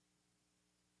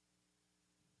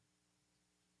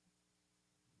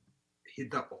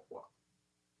 Hit that what?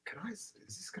 Is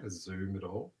this going to zoom at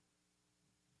all?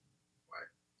 Wait.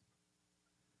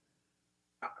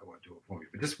 No, I won't do it for you.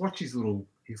 But just watch his little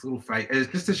face,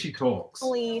 just as she talks.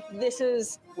 This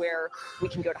is where we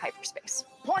can go to hyperspace.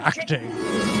 Acting.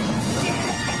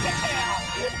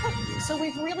 So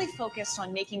we've really focused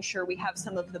on making sure we have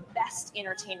some of the best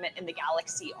entertainment in the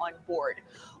galaxy on board.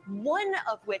 One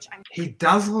of which He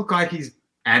does look like he's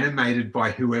animated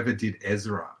by whoever did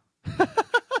Ezra.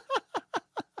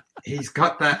 He's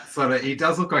got that sort of... He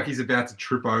does look like he's about to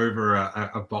trip over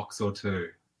a box or two.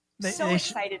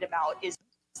 Excited about is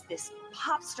this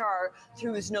pop star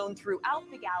who is known throughout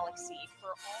the galaxy for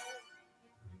all...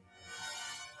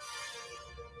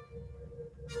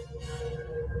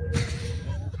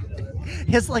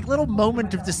 His like little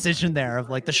moment of decision there of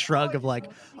like the shrug of like,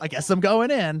 I guess I'm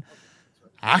going in.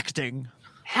 Acting.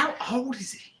 How old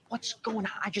is he? What's going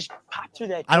on? I just popped through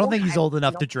that. I don't think he's old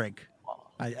enough to drink.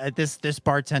 This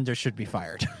bartender should be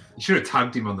fired. You should have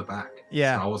tugged him on the back.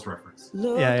 Yeah. Star Wars reference.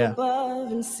 Look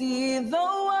above and see the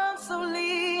world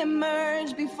slowly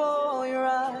emerge before your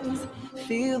eyes.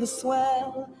 Feel the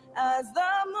swell as the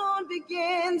moon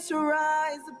begins to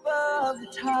rise above the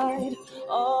tide.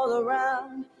 All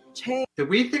around. The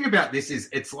weird thing about this is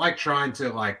it's like trying to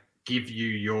like give you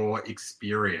your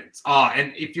experience. Oh,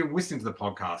 and if you're listening to the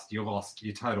podcast, you're lost.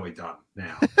 You're totally done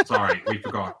now. Sorry, we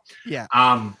forgot. Yeah.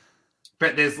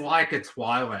 But there's like a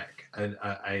Twi'lek,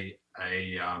 a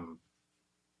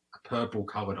purple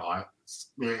colored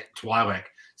Twi'lek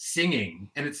singing,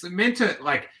 and it's meant to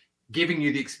like giving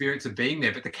you the experience of being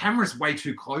there. But the camera's way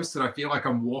too close that I feel like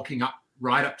I'm walking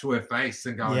right up to her face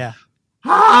and going, yeah.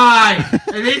 Hi!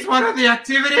 Are these one of the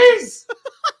activities?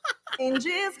 Change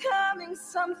is coming,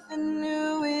 something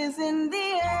new is in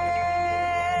the air.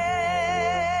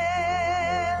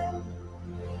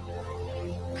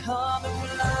 Come and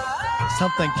fly.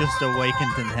 Something just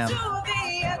awakened in him.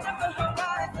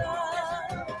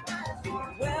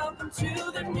 Welcome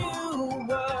to the new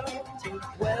world.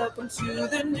 Welcome to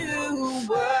the new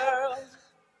world.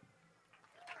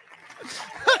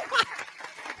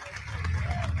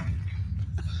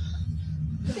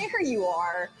 there you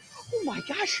are. Oh my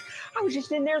gosh, I was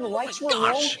just in there, the lights were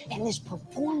low, and this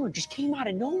performer just came out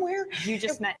of nowhere. You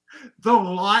just met. The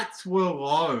lights were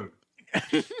low.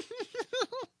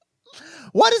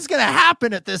 What is going to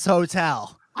happen at this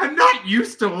hotel? I'm not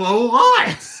used to low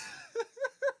lights.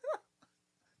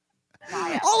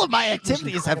 All of my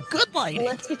activities have good lighting.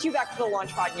 Let's get you back to the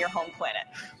launch pod in your home planet.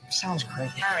 Sounds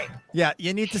great. All right. Yeah,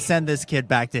 you need to send this kid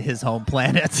back to his home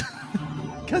planet.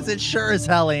 Because it sure as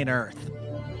hell ain't Earth.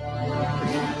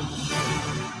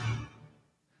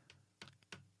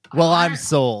 Well, I'm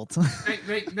sold.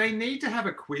 They need to have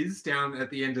a quiz down at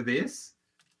the end of this.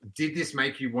 Did this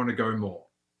make you want to go more?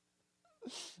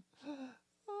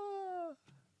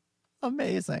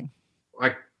 Amazing.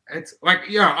 Like, it's like,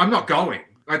 yeah, I'm not going.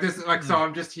 Like this, like, so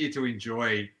I'm just here to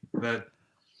enjoy that.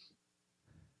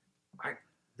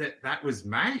 That was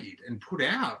made and put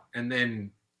out and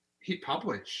then hit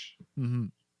publish.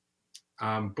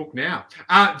 Book now.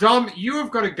 Dom, you have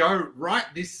got to go right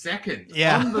this second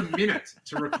on the minute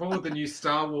to record the new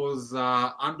Star Wars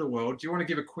Underworld. Do you want to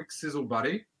give a quick sizzle,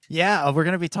 buddy? Yeah, we're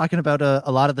going to be talking about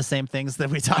a lot of the same things that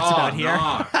we talked about here.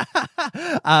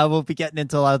 No. We'll be getting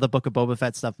into a lot of the Book of Boba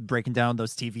Fett stuff, breaking down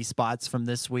those TV spots from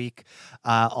this week.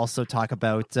 Also talk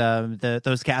about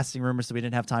those casting rumors that we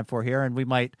didn't have time for here, and we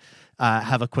might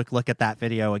have a quick look at that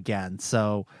video again.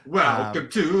 So welcome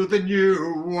to the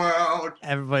new world.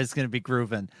 Everybody's going to be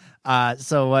grooving.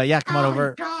 Yeah, come on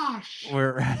over. Gosh.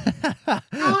 We're oh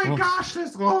my gosh,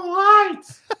 there's low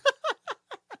lights.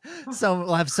 So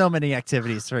we'll have so many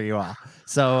activities for you all.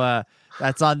 So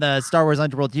that's on the Star Wars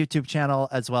Underworld YouTube channel,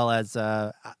 as well as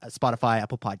Spotify,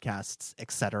 Apple Podcasts,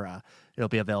 etc. It'll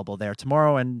be available there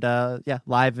tomorrow, and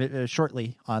live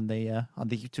shortly on the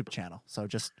YouTube channel. So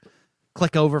just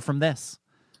click over from this.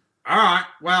 All right.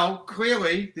 Well,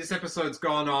 clearly this episode's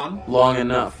gone on long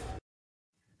enough.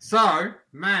 So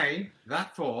may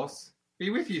that force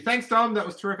be with you. Thanks, Dom. That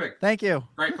was terrific. Thank you.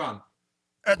 Great fun.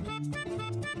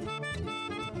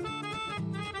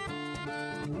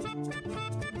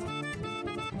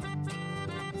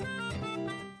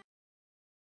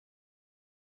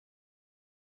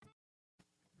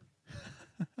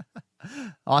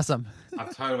 Awesome.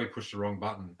 I've totally pushed the wrong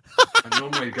button. I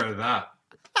normally go to that.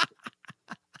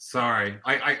 Sorry.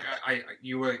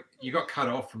 You got cut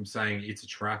off from saying it's a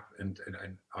trap, and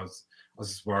I was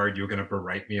just worried you were going to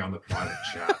berate me on the private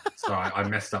chat. So I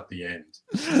messed up the end.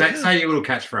 Say your little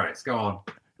catchphrase. Go on.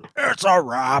 It's a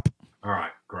wrap. All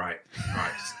right, great. All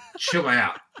right, just chill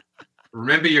out.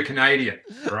 Remember you're Canadian,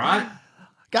 all right?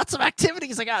 Got some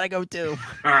activities I gotta go do.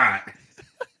 All right.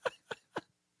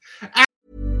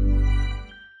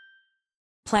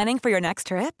 Planning for your next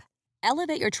trip?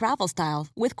 Elevate your travel style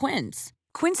with Quince.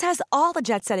 Quince has all the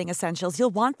jet-setting essentials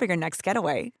you'll want for your next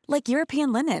getaway, like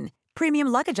European linen, premium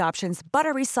luggage options,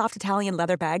 buttery soft Italian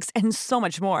leather bags, and so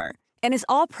much more. And is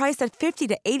all priced at 50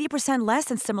 to 80% less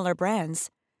than similar brands.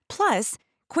 Plus,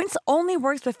 Quince only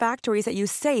works with factories that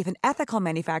use safe and ethical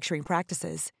manufacturing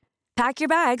practices. Pack your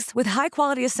bags with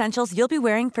high-quality essentials you'll be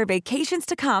wearing for vacations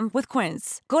to come with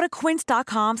Quince. Go to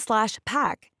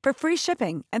quince.com/pack for free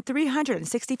shipping and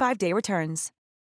 365-day returns.